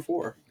about your number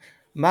 4?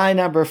 My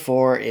number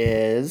 4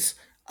 is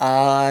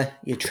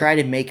you try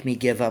to make me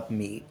give up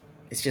meat.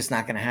 It's just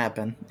not going to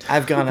happen.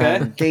 I've gone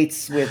on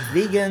dates with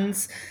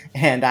vegans,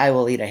 and I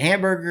will eat a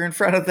hamburger in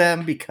front of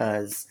them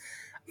because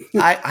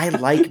I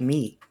like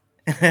meat.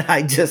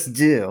 I just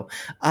do.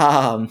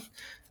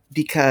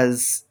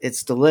 Because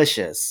it's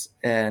delicious,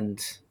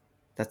 and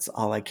that's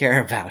all I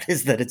care about,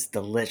 is that it's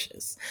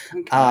delicious.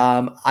 Okay.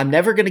 I'm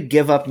never going to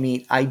give up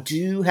meat. I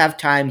do have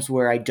times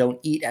where I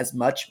don't eat as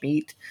much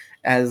meat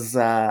as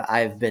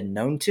I've been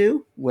known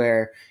to,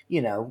 where,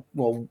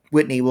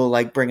 Whitney will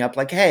like bring up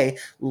like, hey,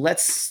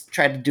 let's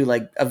try to do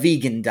like a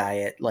vegan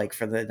diet, like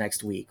for the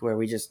next week, where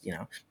we just,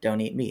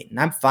 don't eat meat. And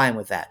I'm fine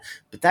with that.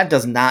 But that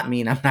does not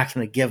mean I'm not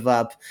going to give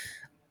up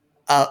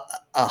a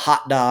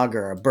hot dog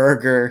or a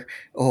burger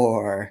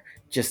or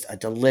just a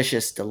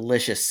delicious,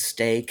 delicious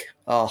steak.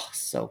 Oh,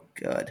 so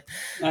good.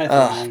 I think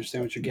I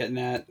understand what you're getting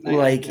at.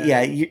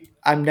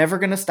 I'm never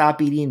going to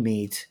stop eating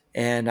meat.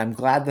 And I'm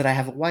glad that I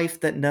have a wife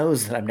that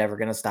knows that I'm never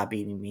going to stop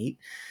eating meat.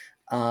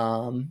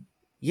 So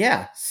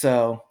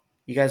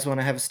you guys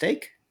want to have a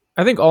steak?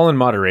 I think all in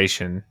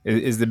moderation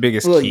is the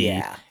biggest key.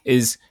 Yeah.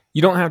 Is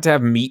you don't have to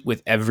have meat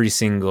with every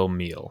single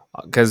meal.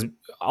 Because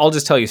I'll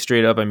just tell you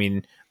straight up, I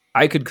mean,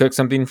 I could cook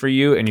something for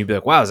you and you'd be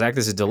like, wow, Zach,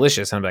 this is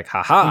delicious. And I'm like,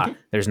 haha,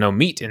 there's no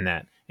meat in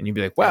that. And you'd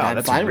be like, wow,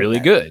 that's really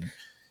good.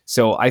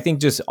 So I think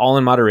just all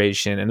in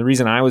moderation. And the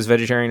reason I was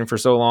vegetarian for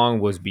so long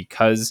was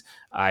because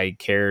I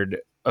cared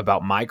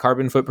about my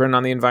carbon footprint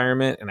on the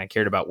environment, and I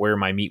cared about where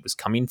my meat was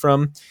coming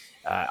from.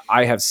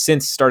 I have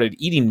since started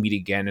eating meat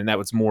again, and that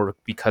was more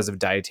because of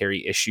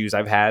dietary issues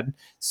I've had.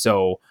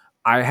 So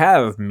I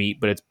have meat,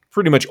 but it's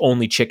pretty much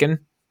only chicken.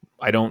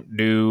 I don't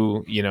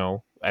do,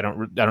 I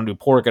don't do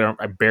pork.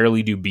 I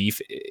barely do beef,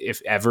 if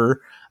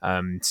ever.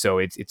 So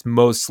it's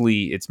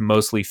mostly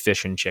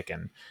fish and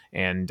chicken.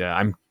 And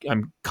I'm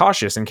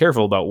cautious and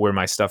careful about where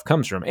my stuff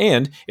comes from.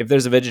 And if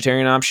there's a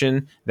vegetarian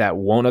option that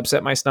won't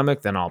upset my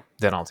stomach, then I'll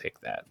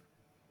take that.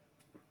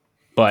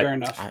 But fair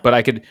enough. But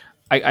I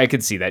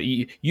could see that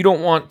you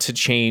don't want to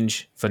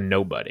change for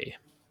nobody.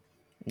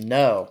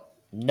 No,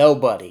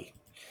 nobody.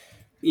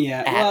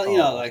 Yeah.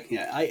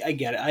 I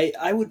get it.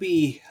 I would.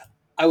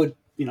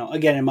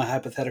 Again, in my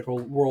hypothetical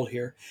world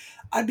here,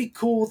 I'd be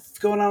cool with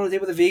going on a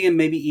date with a vegan,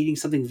 maybe eating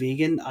something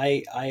vegan.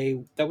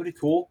 That would be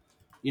cool.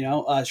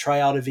 try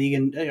out a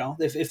vegan.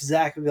 If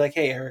Zach would be like,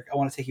 "Hey, Eric, I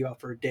want to take you out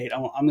for a date.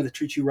 I'm going to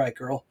treat you right,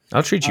 girl."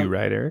 I'll treat you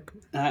right, Eric.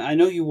 I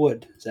know you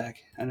would, Zach.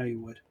 I know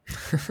you would.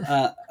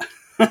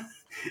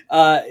 uh,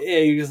 yeah,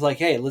 you're just like,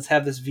 "Hey, let's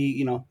have this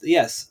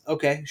yes,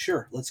 okay,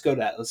 sure, let's go to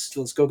that.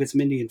 Let's go get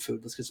some Indian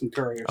food. Let's get some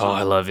curry or Oh, something."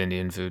 I love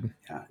Indian food.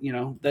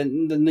 Yeah,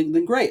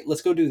 then great.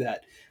 Let's go do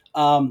that.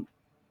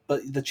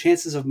 But the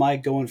chances of my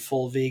going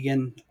full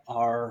vegan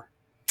are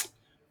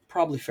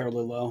probably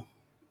fairly low.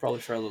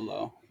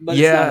 But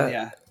it's not.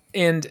 Yeah.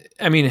 And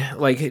I mean,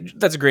 like,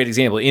 that's a great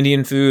example.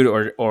 Indian food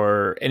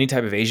or any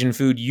type of Asian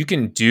food, you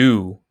can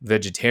do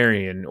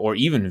vegetarian or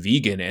even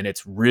vegan, and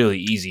it's really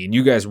easy. And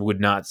you guys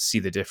would not see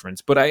the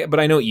difference. But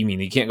I know what you mean.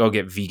 You can't go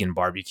get vegan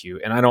barbecue,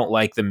 and I don't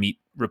like the meat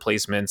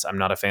replacements. I'm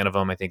not a fan of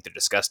them. I think they're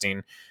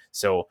disgusting.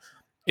 So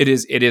it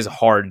is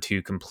hard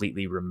to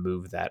completely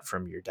remove that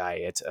from your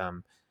diet.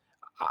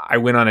 I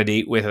went on a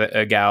date with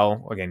a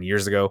gal again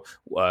years ago.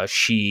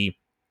 She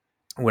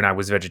when I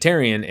was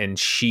vegetarian and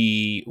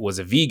she was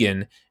a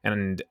vegan,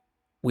 and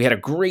we had a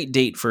great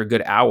date for a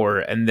good hour.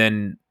 And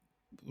then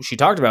she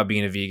talked about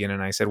being a vegan.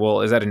 And I said, well,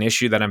 is that an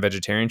issue that I'm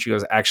vegetarian? She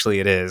goes, actually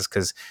it is,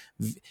 because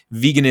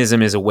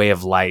veganism is a way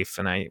of life.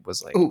 And I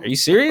was like, Ooh. Are you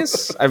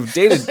serious? I've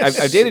dated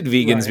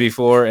vegans right.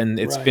 before, and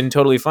it's right. been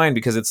totally fine,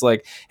 because it's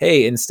like,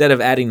 hey, instead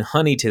of adding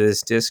honey to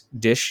this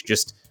dish,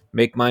 just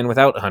make mine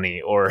without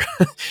honey. Or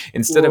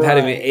instead of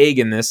having an egg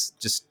in this,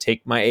 just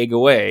take my egg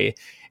away.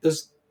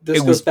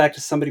 This goes back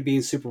to somebody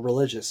being super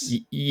religious.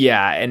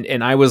 Yeah.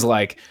 And I was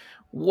like,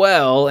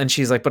 well, and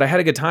she's like, but I had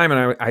a good time.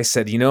 And I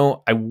said,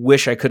 I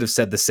wish I could have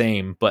said the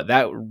same, but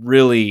that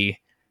really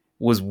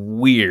was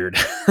weird.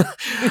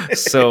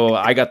 So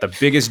I got the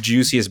biggest,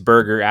 juiciest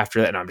burger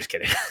after that. No, I'm just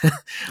kidding.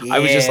 Yeah. I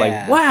was just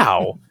like,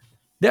 wow,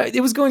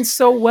 it was going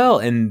so well.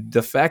 And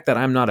the fact that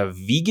I'm not a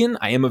vegan,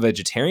 I am a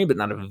vegetarian, but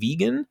not a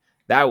vegan,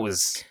 that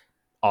was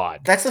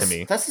odd to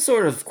me. That's the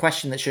sort of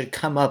question that should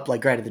come up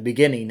like right at the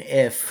beginning,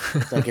 if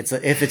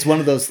it's one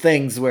of those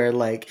things where,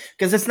 like,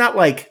 because it's not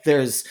like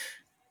there's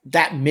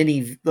that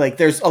many, like,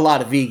 there's a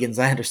lot of vegans,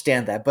 I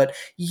understand that, but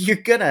you're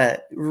gonna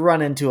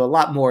run into a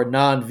lot more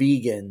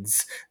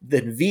non-vegans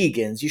than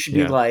vegans. You should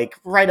be like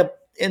right up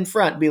in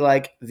front, be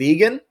like,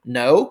 vegan?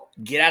 No,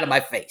 get out of my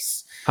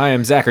face. Hi,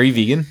 I'm Zach. Are you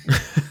vegan?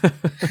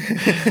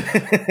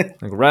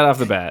 Like right off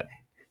the bat.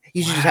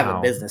 You should just have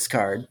a business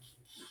card.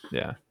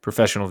 Yeah,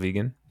 professional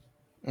vegan.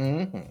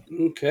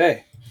 Mm-hmm.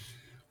 Okay.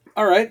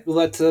 All right. Well,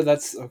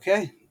 that's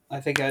okay. I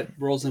think that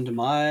rolls into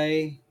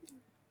my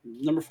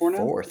number 4 now.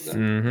 Fourth.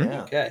 Mm-hmm.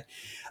 Yeah. Okay.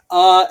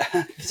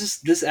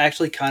 This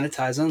actually kind of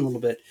ties on a little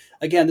bit.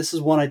 Again, this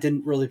is one I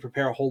didn't really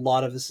prepare a whole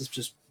lot of. This is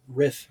just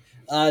riff.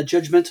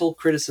 Judgmental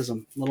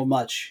criticism, a little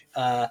much.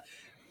 I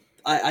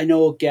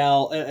know a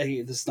gal.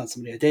 This is not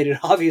somebody I dated,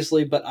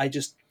 obviously, but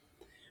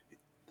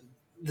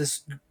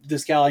this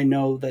gal, I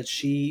know that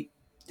she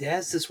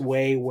has this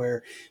way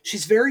where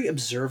she's very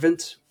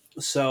observant.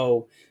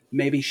 So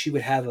maybe she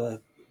would have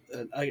a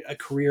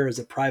career as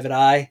a private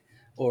eye,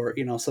 or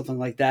something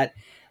like that.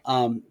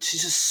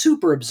 She's just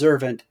super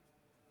observant,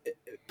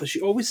 but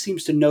she always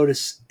seems to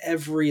notice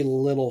every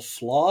little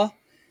flaw,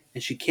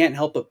 and she can't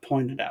help but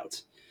point it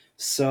out.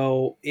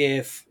 So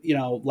if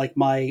like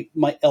my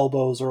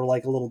elbows are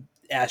like a little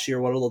ashy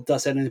or what, a little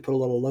dust, I need to put a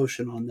little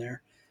lotion on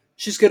there,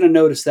 she's going to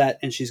notice that,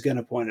 and she's going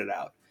to point it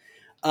out.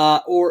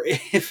 Or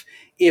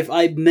if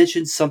I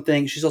mentioned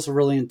something, she's also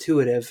really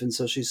intuitive, and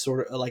so she's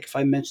sort of like, if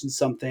I mention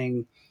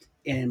something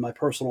in my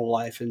personal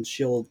life, and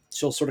she'll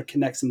sort of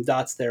connect some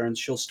dots there, and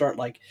she'll start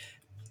like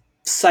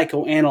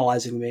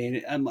psychoanalyzing me,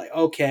 and I'm like,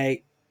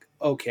 okay,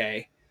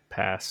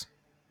 pass.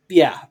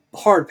 Yeah,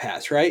 hard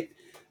pass, right?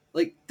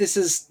 Like, this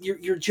is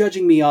you're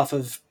judging me off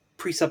of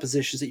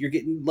presuppositions that you're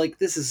getting. Like,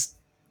 this is,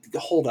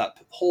 hold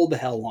the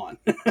hell on.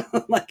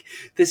 Like,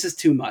 this is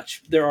too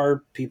much. There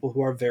are people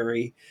who are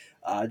very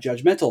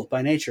judgmental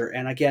by nature,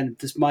 and again,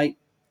 this might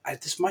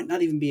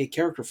not even be a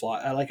character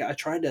flaw. I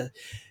tried to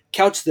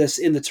couch this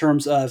in the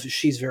terms of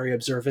she's very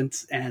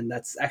observant, and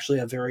that's actually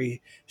a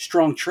very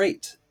strong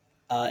trait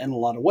in a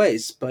lot of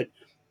ways. But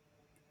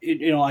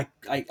I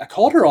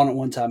called her on it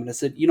one time, and I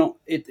said,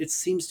 it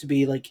seems to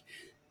be like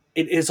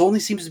it only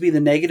seems to be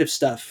the negative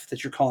stuff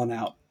that you're calling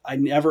out. I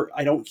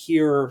don't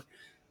hear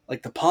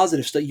like the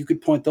positive stuff. You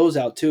could point those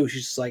out too.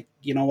 She's just like,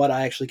 you know what?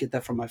 I actually get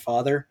that from my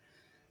father.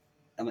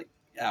 I'm like,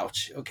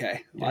 ouch.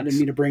 Okay. Well, I didn't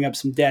mean to bring up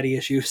some daddy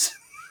issues.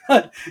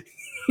 That's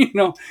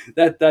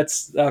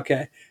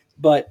okay.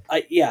 But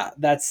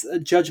that's a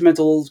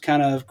judgmental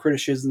kind of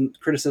criticism,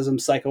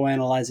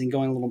 psychoanalyzing,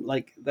 going a little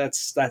like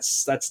that's a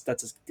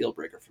deal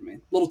breaker for me. A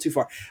little too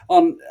far.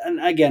 And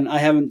again, I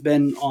haven't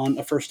been on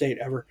a first date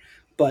ever,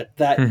 but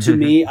that to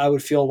me, I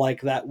would feel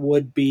like that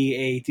would be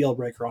a deal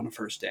breaker on a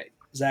first date.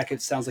 Zach,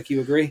 it sounds like you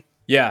agree.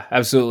 Yeah,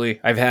 absolutely.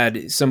 I've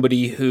had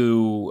somebody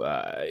who,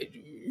 I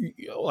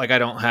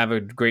don't have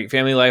a great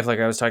family life, like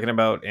I was talking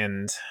about,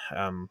 and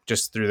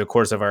just through the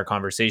course of our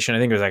conversation, I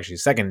think it was actually a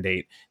second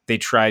date, they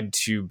tried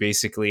to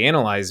basically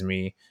analyze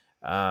me,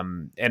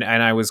 and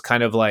I was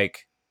kind of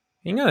like,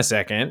 hang on a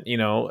second,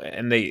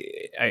 and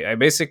I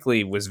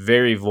basically was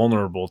very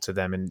vulnerable to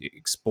them and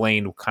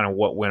explained kind of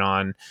what went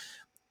on.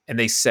 And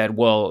they said,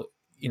 well,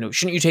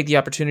 shouldn't you take the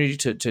opportunity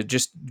to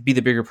just be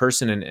the bigger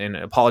person and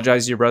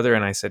apologize to your brother?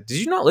 And I said, did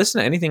you not listen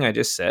to anything I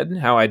just said?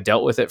 How I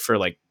dealt with it for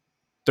like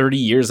 30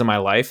 years of my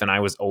life, and I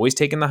was always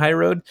taking the high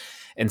road.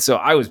 And so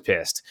I was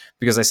pissed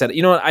because I said,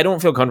 you know what? I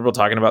don't feel comfortable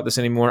talking about this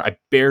anymore. I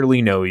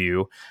barely know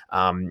you.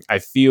 I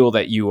feel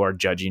that you are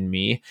judging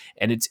me,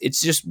 and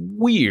it's just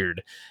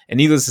weird. And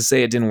needless to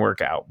say, it didn't work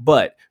out.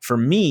 But for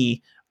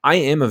me, I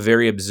am a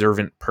very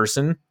observant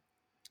person.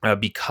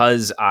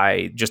 Because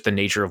just the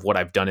nature of what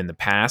I've done in the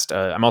past.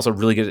 I'm also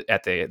really good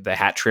at the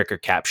hat trick or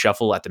cap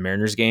shuffle at the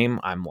Mariners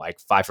game. I'm like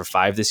 5 for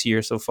 5 this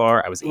year so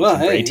far. I was 18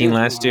 for 18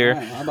 last year.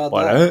 Right. How about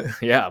But that?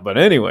 yeah, but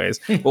anyways,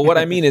 but what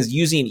I mean is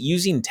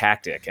using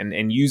tactic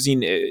and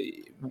using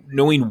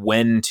knowing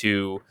when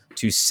to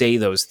say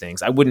those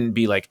things. I wouldn't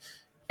be like,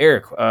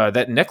 Eric,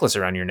 that necklace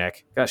around your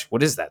neck. Gosh,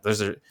 what is that?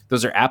 Those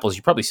are apples.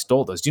 You probably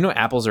stole those. Do you know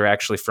apples are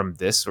actually from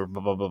this or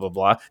blah blah blah blah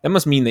blah? That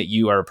must mean that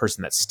you are a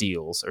person that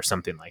steals or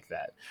something like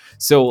that.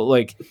 So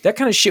like that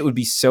kind of shit would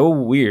be so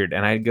weird.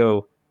 And I'd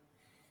go,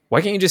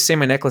 why can't you just say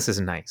my necklace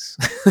is nice?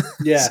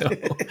 Yeah, So,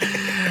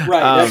 right.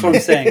 That's what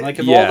I'm saying. Like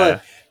if yeah.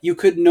 you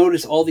could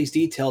notice all these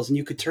details and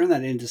you could turn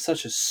that into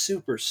such a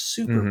super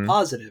Mhm.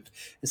 positive.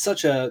 It's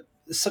such a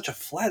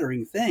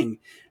flattering thing.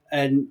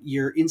 And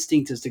your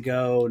instinct is to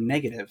go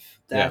negative.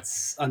 Yeah.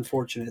 That's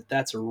unfortunate.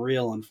 That's a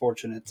real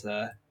unfortunate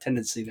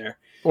tendency there.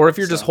 Or if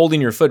you're just So,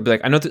 holding your foot, be like,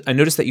 I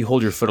noticed that you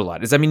hold your foot a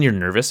lot. Does that mean you're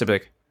nervous? I'd be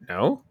like,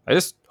 no, I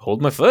just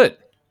hold my foot.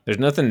 There's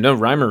no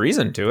rhyme or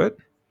reason to it.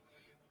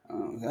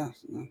 oh yeah,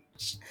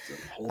 just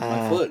hold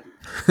my foot.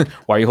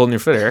 Why are you holding your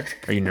foot,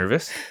 Eric? Are you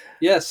nervous?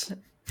 Yes,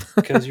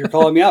 because you're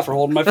calling me out for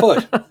holding my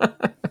foot.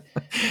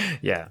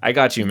 Yeah, I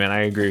got you, man.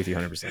 I agree with you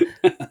 100%.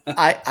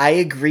 I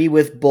agree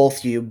with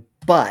both you,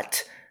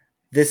 but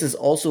this is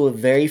also a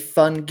very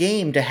fun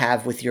game to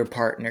have with your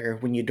partner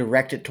when you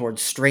direct it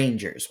towards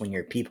strangers when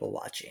you're people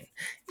watching.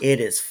 It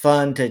is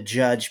fun to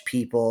judge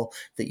people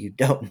that you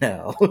don't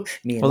know.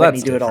 Me and Well, Whitney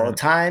that's do it all the different.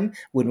 time.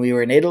 When we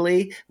were in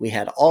Italy, we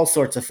had all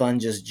sorts of fun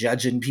just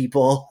judging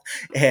people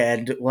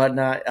and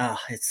whatnot. Oh,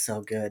 it's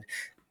so good.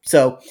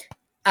 So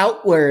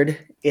outward,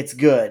 it's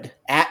good.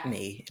 At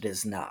me, it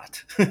is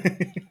not.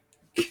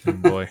 Oh,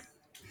 boy.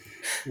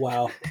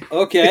 Wow.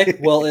 Okay.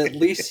 Well, at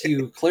least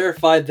you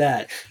clarified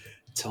that,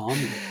 Tom.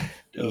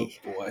 Oh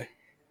boy.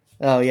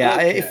 Oh yeah,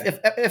 Okay.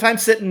 if I'm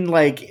sitting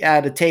like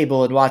at a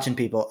table and watching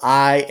people,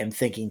 I am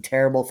thinking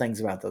terrible things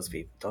about those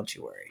people. Don't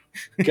you worry.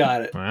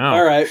 Got it. Wow.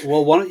 All right.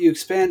 Well, why don't you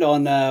expand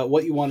on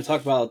what you want to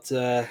talk about?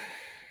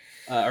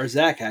 Or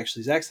Zach,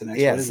 actually. Zach's the next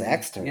Yeah, one. Isn't he?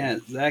 Zach's turn. Yeah,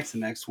 Zach's the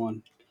next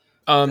one.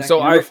 Zach, So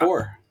number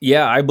 4.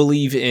 I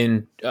believe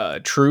in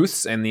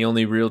truths, and the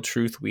only real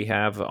truth we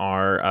have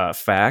are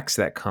facts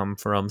that come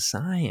from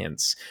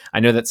science. I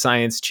know that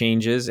science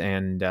changes,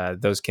 and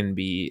those can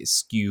be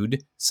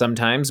skewed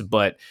sometimes,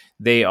 but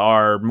they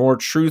are more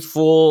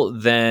truthful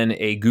than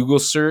a Google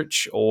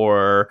search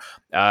or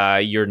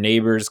your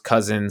neighbor's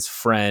cousin's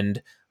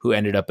friend who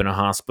ended up in a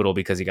hospital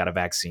because he got a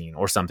vaccine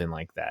or something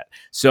like that.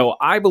 So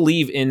I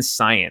believe in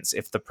science.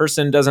 If the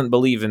person doesn't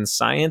believe in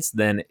science,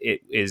 then it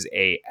is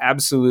a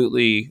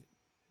absolutely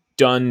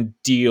done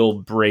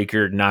deal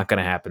breaker, not going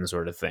to happen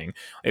sort of thing.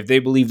 If they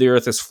believe the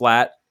earth is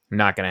flat,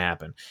 not going to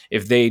happen.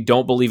 If they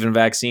don't believe in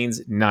vaccines,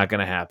 not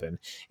going to happen.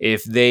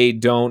 If they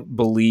don't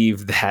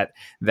believe that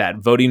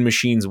voting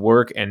machines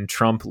work and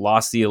Trump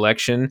lost the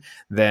election,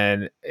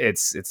 then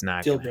it's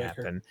not Deal going to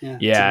breaker. happen. Yeah.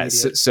 Yeah.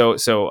 It's immediate.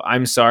 So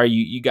I'm sorry.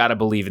 You got to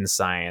believe in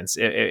science.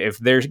 If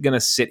they're going to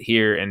sit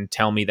here and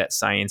tell me that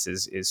science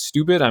is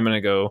stupid, I'm going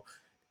to go,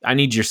 I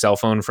need your cell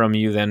phone from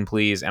you then,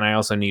 please. And I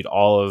also need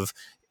all of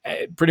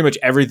pretty much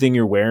everything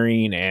you're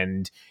wearing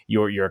and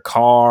your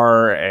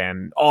car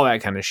and all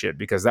that kind of shit,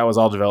 because that was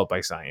all developed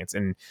by science.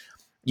 And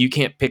you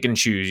can't pick and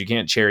choose. You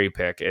can't cherry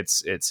pick.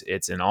 It's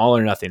an all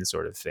or nothing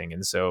sort of thing.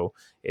 And so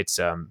it's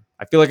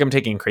I feel like I'm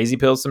taking crazy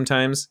pills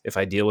sometimes if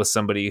I deal with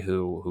somebody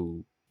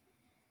who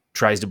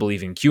tries to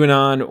believe in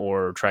QAnon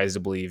or tries to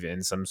believe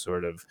in some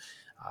sort of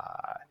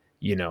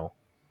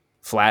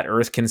flat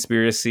earth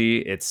conspiracy.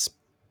 It's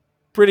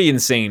pretty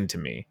insane to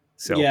me.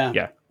 So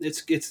yeah.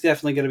 It's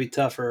definitely going to be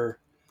tougher.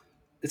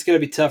 It's going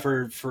to be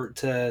tougher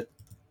to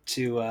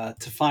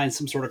find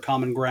some sort of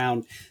common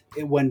ground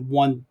when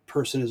one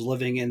person is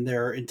living in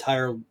their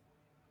entire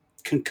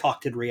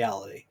concocted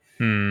reality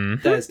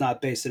that is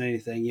not based on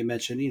anything. You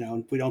mentioned,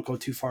 we don't go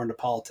too far into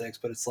politics,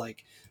 but it's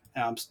like,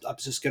 I'm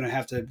just going to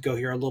have to go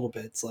here a little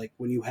bit. It's like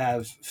when you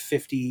have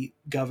 50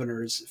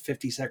 governors,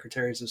 50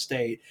 secretaries of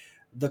state,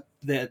 the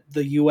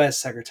U.S.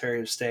 Secretary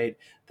of State,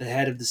 the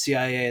head of the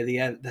CIA, the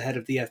head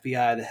of the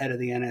FBI, the head of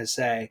the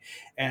NSA,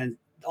 and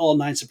all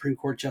 9 Supreme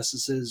Court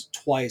justices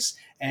twice,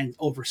 and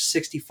over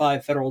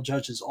 65 federal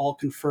judges all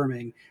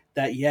confirming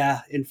that,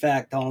 yeah, in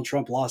fact, Donald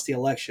Trump lost the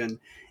election.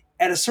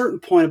 At a certain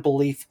point, a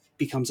belief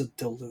becomes a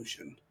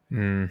delusion.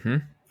 Mm-hmm.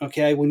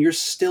 Okay, when you're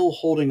still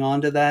holding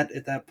on to that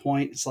at that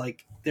point, it's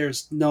like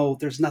there's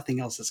nothing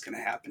else that's going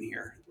to happen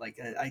here. Like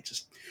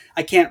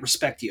I can't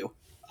respect you.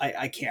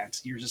 I can't.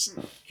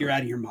 You're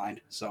out of your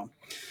mind. So,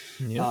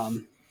 Yeah.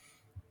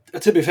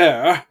 To be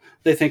fair,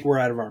 they think we're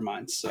out of our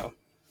minds. So,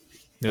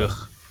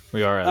 Ugh,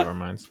 we are out of our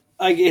minds.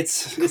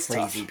 It's Crazy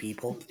tough.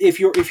 people. If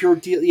you're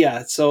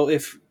yeah. So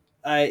if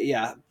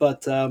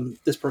but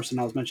this person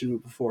I was mentioning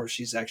before,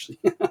 she's actually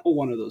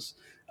one of those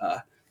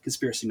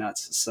conspiracy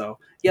nuts. So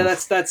yeah,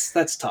 that's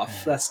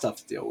tough. That's tough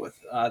to deal with.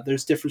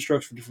 There's different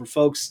strokes for different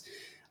folks.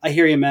 I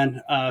hear you,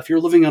 man. If you're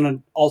living on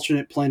an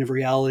alternate plane of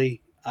reality,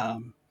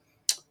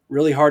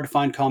 really hard to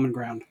find common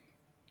ground.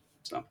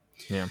 So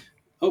Yeah.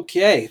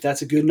 okay,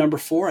 that's a good number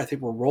 4. I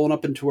think we're rolling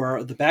up into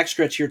the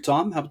backstretch here,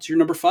 Tom. How about your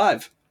number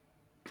 5?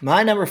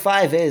 My number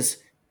 5 is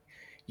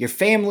your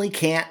family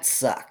can't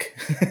suck.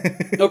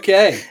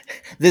 Okay.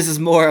 This is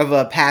more of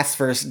a past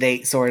first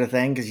date sort of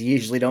thing because you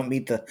usually don't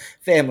meet the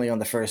family on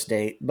the first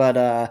date.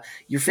 But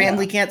your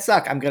family can't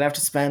suck. I'm gonna have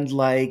to spend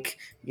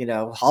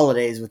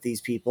holidays with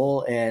these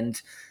people, and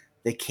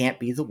they can't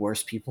be the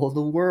worst people in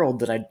the world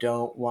that I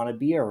don't want to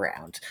be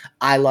around.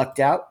 I lucked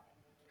out.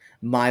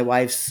 My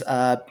wife's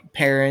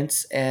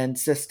parents and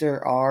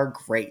sister are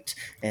great,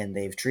 and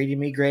they've treated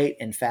me great.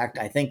 In fact,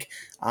 I think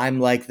I'm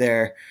like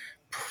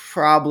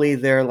probably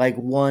their like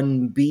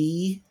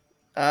 1B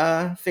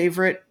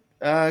favorite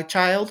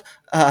child.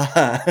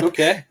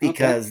 Okay.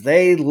 Because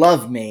they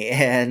love me.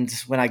 And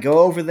when I go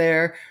over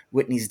there,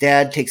 Whitney's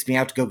dad takes me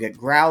out to go get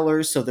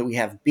growlers so that we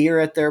have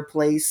beer at their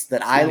place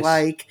that I Nice.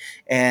 like.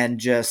 And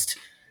just,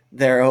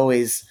 they're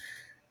always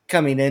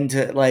coming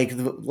into, like,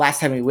 the last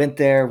time we went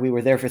there, we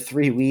were there for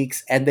 3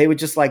 weeks, and they would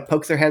just like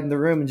poke their head in the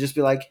room and just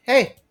be like,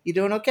 "Hey, you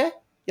doing okay?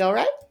 You all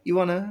right? You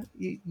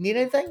need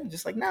anything?" I'm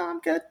just like, "No, I'm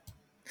good."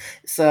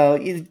 So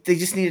they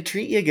just need to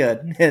treat you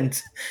good,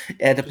 and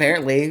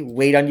apparently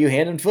wait on you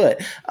hand and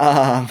foot.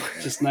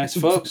 Just nice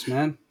folks,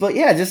 man. But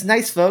yeah, just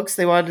nice folks.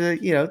 They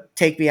wanted to,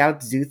 take me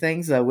out to do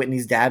things.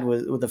 Whitney's dad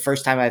was the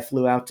first time I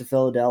flew out to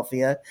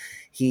Philadelphia.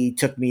 He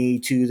took me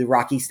to the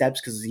Rocky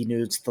Steps because he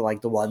knew it's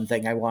the one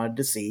thing I wanted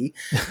to see.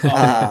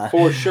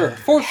 For sure,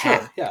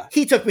 yeah.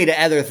 He took me to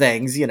other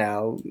things,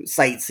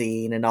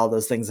 sightseeing and all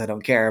those things I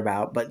don't care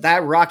about. But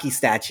that Rocky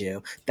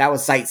statue, that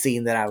was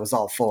sightseeing that I was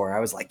all for. I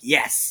was like,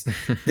 yes,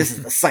 this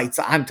is the sights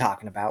I'm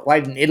talking about. Why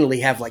didn't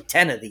Italy have like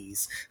 10 of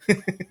these?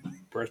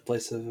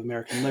 Birthplace of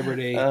American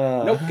liberty.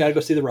 Nope, gotta go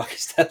see the Rocky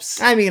Steps.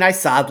 I mean, I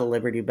saw the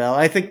Liberty Bell.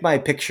 I think my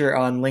picture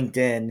on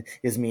LinkedIn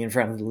is me in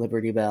front of the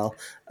Liberty Bell.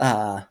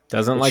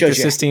 Doesn't like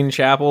the Sistine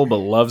Chapel, but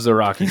loves the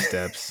Rocky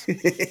Steps.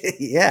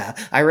 Yeah,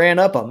 I ran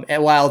up them,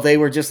 and while they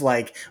were just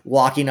like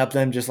walking up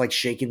them, just like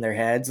shaking their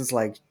heads. It's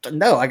like,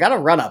 no, I gotta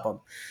run up them.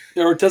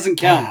 Or it doesn't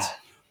count.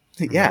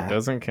 Yeah, it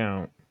doesn't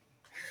count.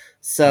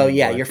 So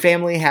yeah, your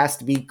family has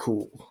to be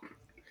cool.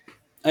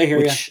 I hear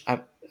you.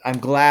 I'm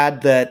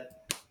glad that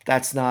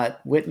that's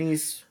not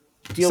Whitney's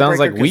deal Sounds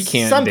breaker, like we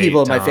can't. Some date,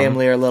 people in my Tom.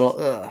 family are a little.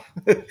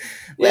 Well,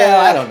 Yeah,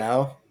 I don't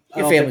know.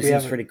 Your family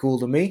seems have pretty cool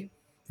to me.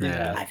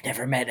 Yeah. I've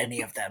never met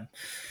any of them.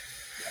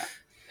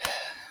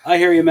 I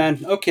hear you,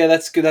 man. Okay,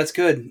 that's good. That's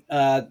good.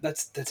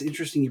 That's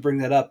interesting. You bring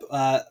that up.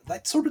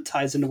 That sort of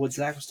ties into what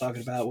Zach was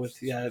talking about. With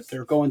if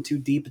they're going too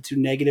deep and too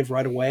negative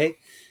right away,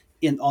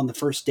 on the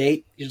first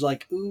date, you're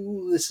like,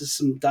 ooh, this is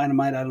some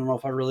dynamite. I don't know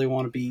if I really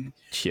want to be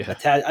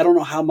attached. I don't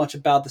know how much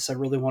about this I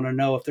really want to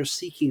know. If they're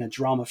seeking a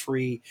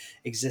drama-free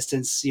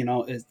existence,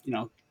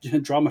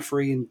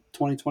 drama-free in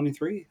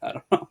 2023. I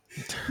don't know.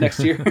 Next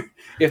year,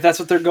 if that's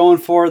what they're going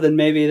for, then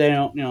maybe they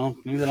don't.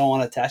 Maybe they don't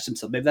want to attach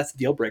themselves. Maybe that's a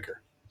deal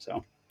breaker.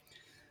 So.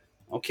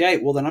 Okay,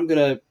 well then I'm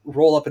going to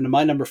roll up into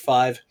my number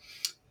 5.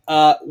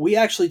 We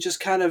actually just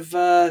kind of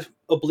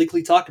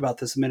obliquely talked about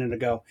this a minute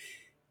ago.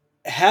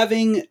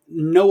 Having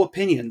no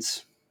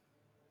opinions,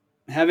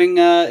 having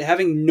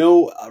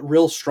no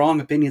real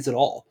strong opinions at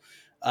all.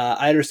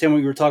 I understand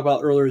what you were talking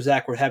about earlier,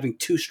 Zach. We're having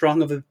too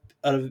strong of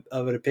an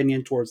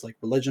opinion towards like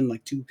religion,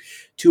 like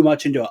too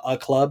much into a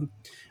club.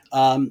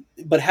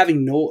 But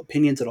having no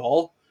opinions at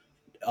all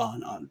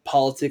on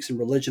politics and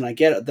religion, I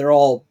get it.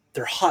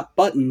 They're hot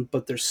button,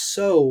 but there's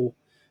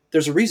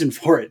a reason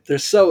for it. They're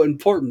so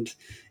important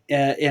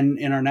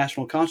in our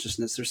national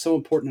consciousness. They're so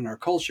important in our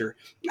culture.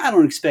 I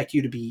don't expect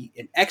you to be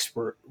an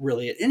expert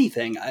really at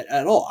anything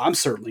at all. I'm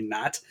certainly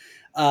not.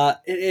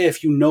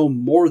 If you know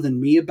more than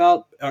me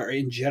about, or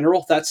in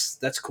general,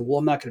 that's cool.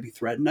 I'm not going to be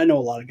threatened. I know a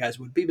lot of guys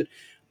would be, but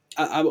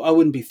I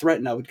wouldn't be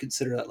threatened. I would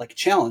consider that like a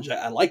challenge.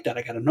 I like that.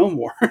 I got to know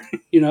more.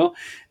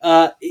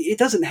 It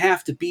doesn't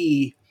have to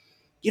be.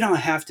 You don't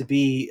have to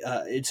be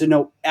to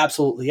know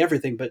absolutely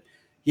everything, but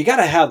you got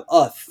to have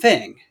a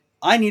thing.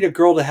 I need a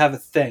girl to have a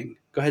thing.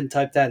 Go ahead and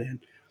type that in.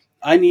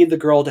 I need the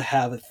girl to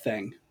have a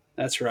thing.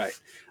 That's right.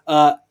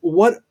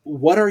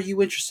 What are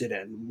you interested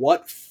in?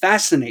 What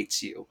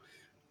fascinates you?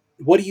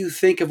 What do you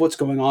think of what's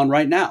going on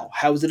right now?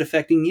 How is it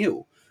affecting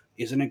you?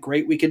 Isn't it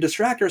great we can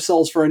distract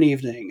ourselves for an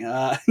evening?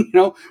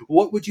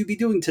 What would you be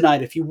doing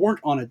tonight if you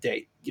weren't on a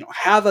date?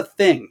 Have a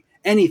thing,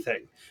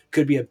 anything.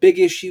 Could be a big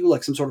issue,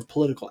 like some sort of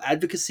political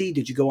advocacy.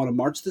 Did you go on a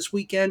march this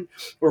weekend?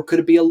 Or could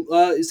it be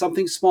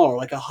something smaller,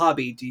 like a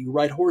hobby? Do you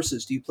ride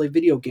horses? Do you play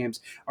video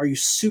games? Are you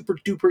super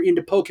duper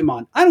into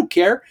Pokemon? I don't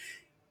care.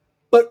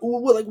 But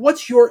like,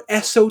 what's your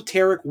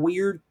esoteric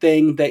weird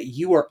thing that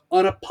you are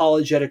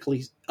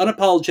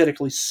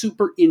unapologetically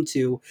super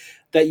into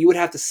that you would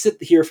have to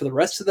sit here for the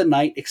rest of the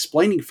night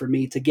explaining for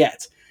me to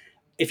get?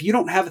 If you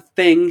don't have a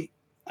thing,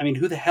 I mean,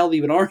 who the hell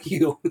even are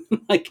you?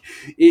 Like,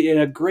 in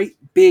a great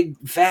big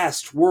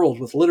vast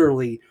world with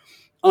literally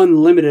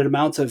unlimited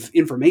amounts of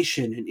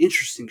information and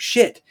interesting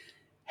shit,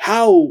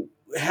 how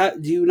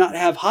do you not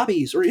have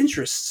hobbies or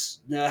interests?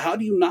 How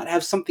do you not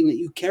have something that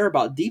you care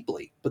about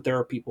deeply? But there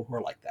are people who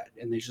are like that,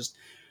 and they just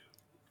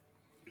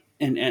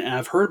and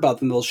I've heard about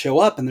them. They'll show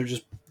up and they're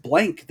just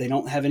blank. They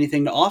don't have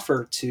anything to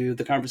offer to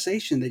the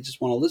conversation. They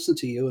just want to listen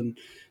to you, and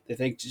they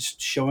think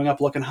just showing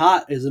up looking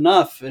hot is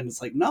enough. And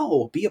it's like,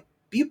 no, be a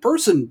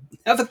person,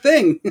 have a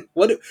thing.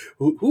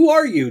 Who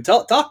are you?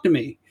 Talk to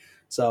me.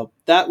 So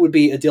that would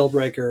be a deal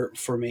breaker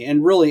for me.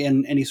 And really,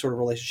 in any sort of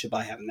relationship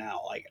I have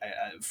now, like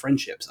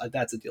friendships,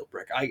 that's a deal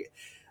breaker. I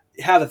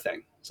have a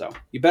thing. So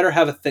you better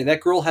have a thing.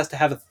 That girl has to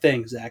have a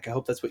thing, Zach. I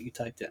hope that's what you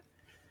typed in.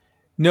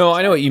 No,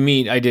 I know what you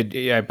mean. I did,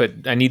 yeah,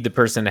 but I need the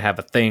person to have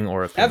a thing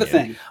or opinion. Have a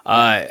thing.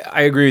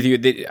 I agree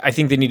with you. I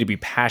think they need to be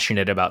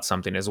passionate about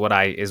something. Is what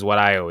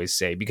I always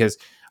say, because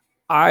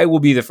I will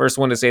be the first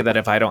one to say that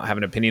if I don't have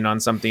an opinion on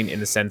something, in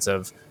the sense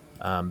of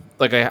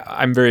like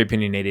I'm very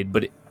opinionated,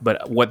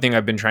 but one thing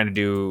I've been trying to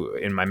do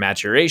in my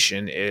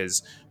maturation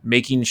is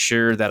making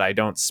sure that I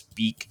don't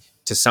speak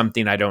to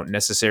something I don't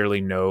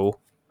necessarily know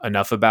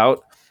enough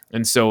about.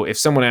 And so if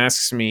someone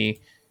asks me,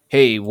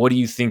 hey, what do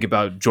you think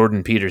about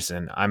Jordan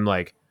Peterson? I'm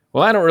like,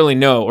 well, I don't really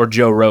know. Or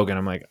Joe Rogan.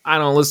 I'm like, I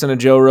don't listen to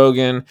Joe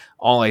Rogan.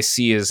 All I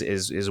see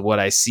is what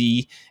I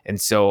see. And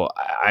so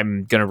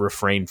I'm going to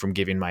refrain from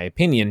giving my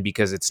opinion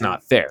because it's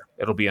not fair.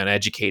 It'll be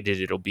uneducated.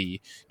 It'll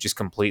be just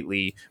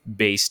completely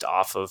based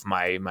off of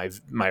my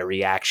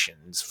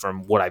reactions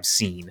from what I've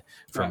seen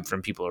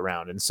from people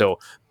around. And so,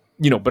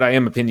 but I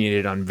am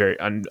opinionated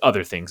on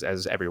other things,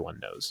 as everyone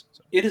knows.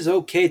 So. It is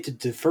okay to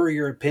defer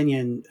your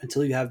opinion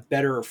until you have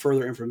better or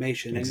further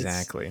information.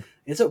 Exactly. And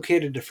it's okay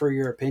to defer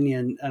your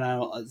opinion, and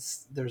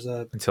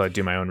until I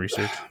do my own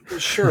research.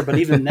 Sure, but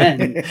even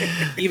then,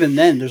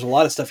 there's a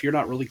lot of stuff you're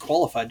not really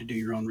qualified to do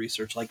your own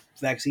research, like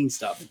vaccine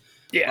stuff.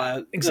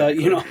 Yeah,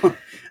 exactly.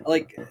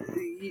 Like,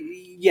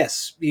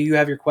 yes, you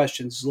have your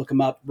questions. Look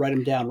them up, write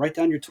them down. Write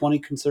down your 20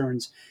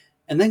 concerns.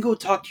 And then go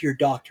talk to your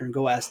doctor and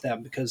go ask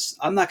them, because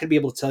I'm not going to be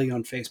able to tell you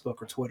on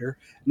Facebook or Twitter.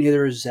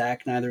 Neither is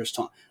Zach. Neither is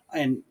Tom.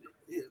 And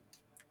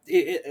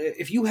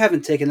if you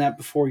haven't taken that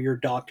before your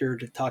doctor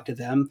to talk to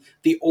them,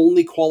 the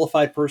only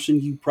qualified person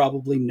you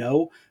probably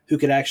know who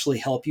could actually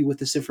help you with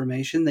this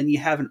information, then you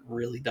haven't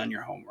really done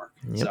your homework.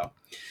 Yep. So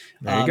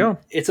there you go.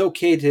 It's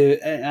okay to,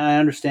 and I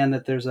understand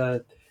that there's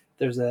a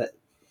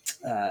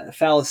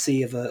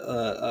fallacy of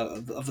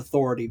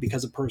authority,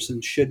 because a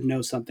person should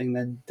know something,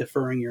 then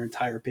deferring your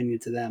entire opinion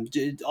to them,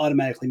 it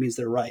automatically means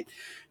they're right.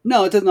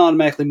 No, it doesn't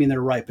automatically mean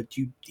they're right, but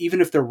even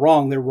if they're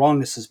wrong, their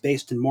wrongness is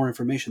based in more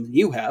information than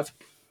you have.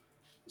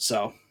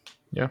 So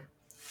yeah,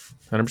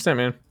 100%,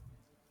 man.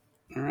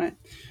 All right.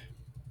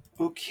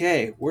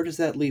 Okay, where does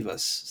that leave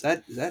us? Is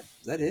that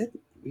it?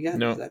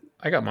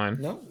 I got mine.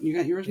 No, you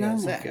got yours now.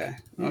 Zach. Okay.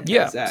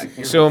 Yeah. Zach,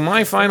 so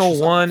my final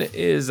one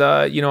is,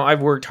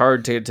 I've worked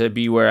hard to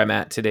be where I'm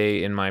at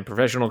today in my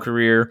professional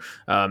career.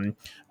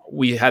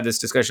 We had this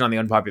discussion on the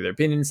unpopular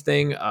opinions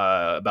thing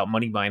about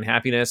money buying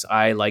happiness.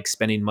 I like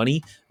spending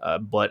money,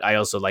 but I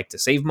also like to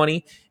save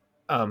money.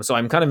 So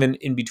I'm kind of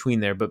in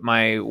between there. But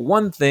my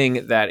one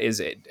thing that is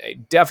a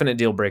definite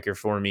deal breaker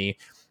for me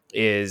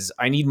is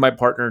I need my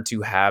partner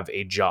to have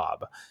a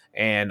job.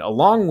 And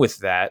along with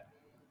that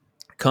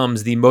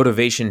comes the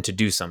motivation to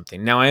do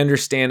something. Now, I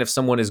understand if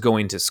someone is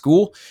going to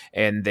school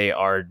and they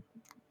are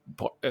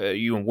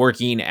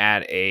working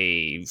at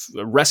a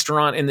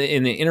restaurant in the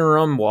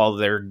interim while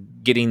they're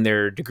getting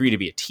their degree to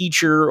be a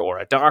teacher or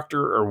a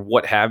doctor or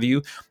what have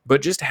you,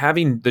 but just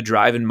having the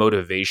drive and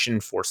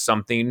motivation for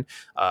something,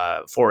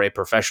 for a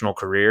professional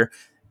career.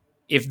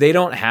 If they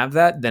don't have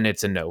that, then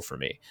it's a no for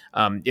me.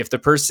 If the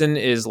person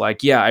is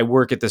like, yeah, I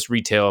work at this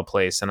retail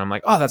place, and I'm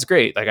like, oh, that's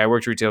great. Like, I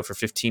worked retail for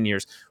 15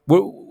 years.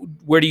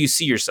 Where do you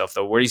see yourself,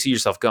 though? Where do you see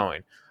yourself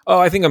going? Oh,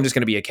 I think I'm just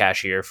going to be a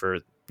cashier for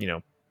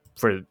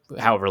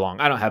however long.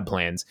 I don't have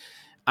plans.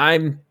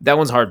 That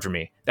one's hard for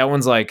me. That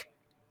one's like,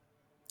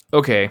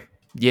 okay,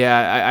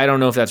 yeah, I don't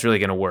know if that's really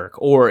going to work.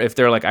 Or if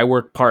they're like, I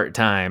work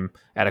part-time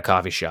at a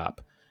coffee shop,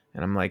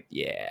 and I'm like,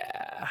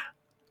 yeah,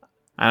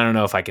 I don't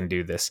know if I can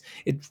do this.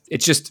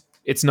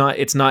 It's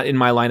not in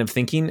my line of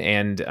thinking,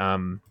 and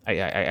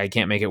I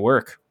can't make it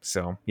work.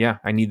 So yeah,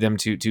 I need them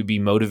to be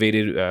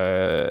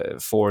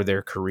motivated for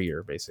their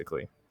career,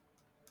 basically.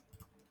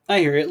 I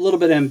hear it. A little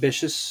bit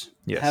ambitious.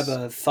 Yes. Have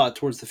a thought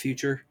towards the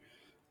future.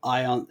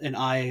 A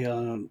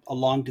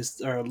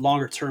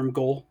longer term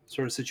goal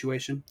sort of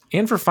situation.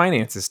 And for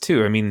finances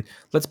too. I mean,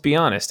 let's be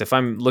honest. If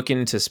I'm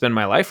looking to spend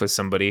my life with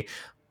somebody,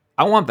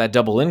 I want that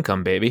double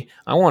income, baby.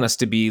 I want us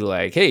to be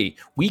like, hey,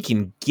 we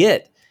can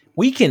get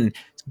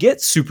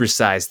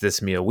supersized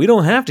this meal. We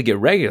don't have to get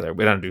regular.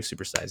 We don't do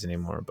supersize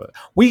anymore, but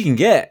we can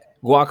get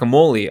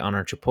guacamole on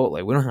our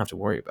Chipotle. We don't have to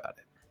worry about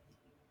it.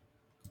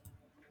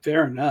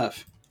 Fair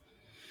enough.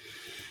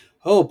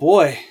 Oh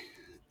boy,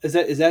 is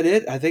that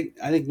it? I think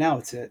now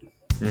it's it.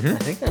 I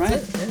think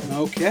that's it. Yeah.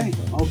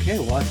 Okay.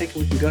 Well, I think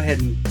we can go ahead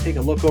and take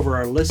a look over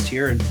our list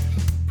here, and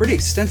pretty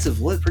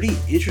extensive list, pretty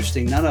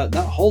interesting. Not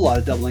a whole lot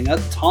of doubling up.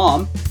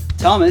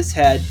 Thomas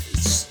had,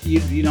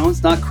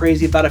 it's not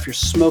crazy about if you're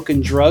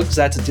smoking drugs.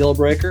 That's a deal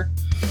breaker.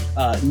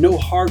 No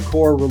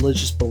hardcore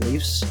religious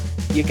beliefs.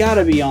 You got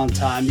to be on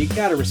time. You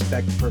got to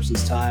respect the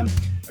person's time.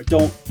 Or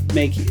don't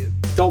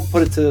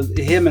put it to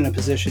him in a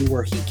position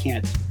where he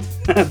can't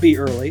be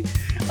early.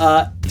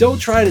 Don't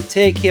try to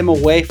take him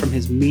away from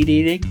his meat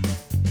eating.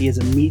 He is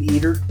a meat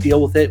eater.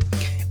 Deal with it.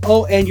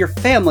 Oh, and your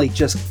family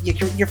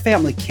your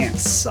family can't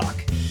suck.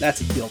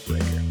 That's a deal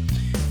breaker.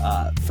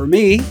 For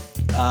me,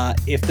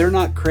 if they're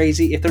not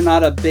crazy, if they're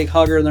not a big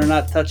hugger and they're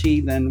not touchy,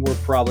 then we're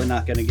probably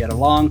not going to get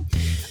along.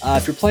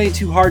 If you're playing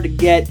too hard to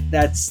get,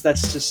 I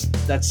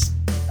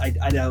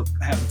don't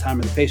have the time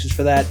or the patience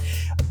for that.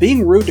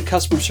 Being rude to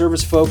customer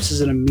service folks is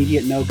an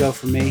immediate no-go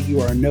for me.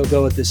 You are a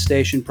no-go at this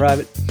station,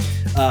 Private.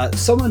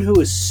 Someone who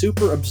is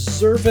super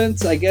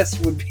observant, I guess,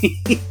 would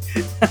be...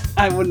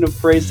 I wouldn't have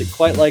phrased it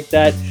quite like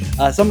that.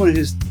 Someone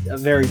who's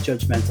very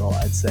judgmental,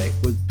 I'd say,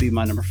 would be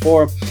my number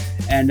 4.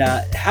 And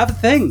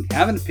have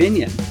an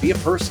opinion, be a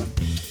person.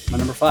 My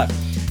number 5.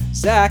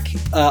 Zach,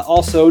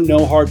 also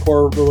no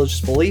hardcore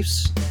religious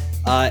beliefs.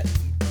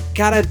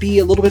 Gotta be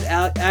a little bit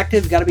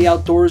active, gotta be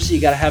outdoorsy, you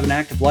gotta have an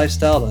active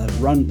lifestyle to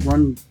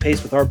run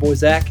pace with our boy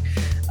Zach.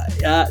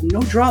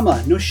 No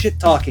drama, no shit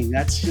talking.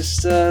 That's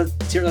just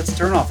that's a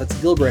turn off. That's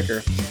a deal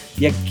breaker.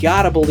 You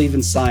gotta believe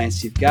in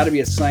science. You've got to be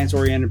a science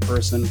oriented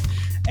person,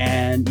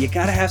 and you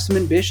gotta have some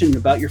ambition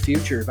about your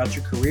future, about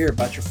your career,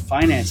 about your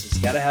finances.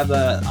 You gotta have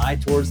an eye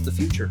towards the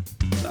future.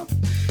 So,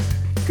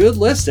 good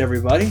list,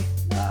 everybody.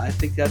 I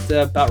think that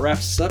about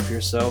wraps us up here.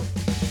 So,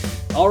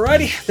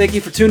 alrighty, thank you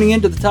for tuning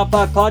in to the Top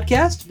 5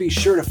 Podcast. Be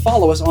sure to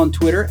follow us on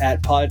Twitter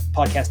at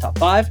Podcast Top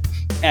 5,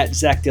 at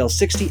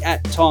ZachDale60,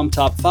 at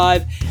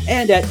TomTop5,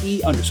 and at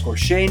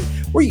E_Shane,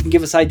 where you can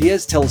give us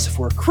ideas, tell us if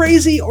we're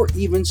crazy, or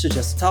even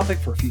suggest a topic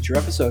for a future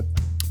episode.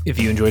 If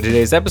you enjoyed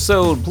today's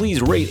episode,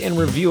 please rate and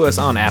review us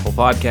on Apple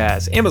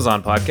Podcasts,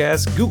 Amazon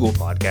Podcasts, Google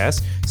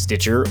Podcasts,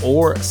 Stitcher,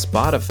 or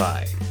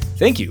Spotify.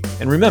 Thank you,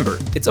 and remember,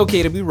 it's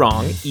okay to be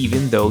wrong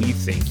even though you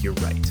think you're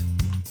right.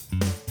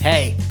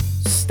 Hey,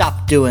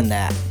 stop doing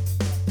that.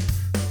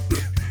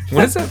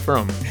 What is that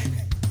from?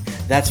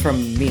 That's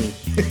from me.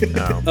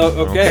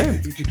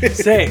 Okay.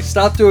 Say,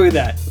 stop doing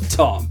that,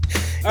 Tom.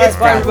 All right,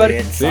 bye,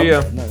 everybody. See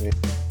ya.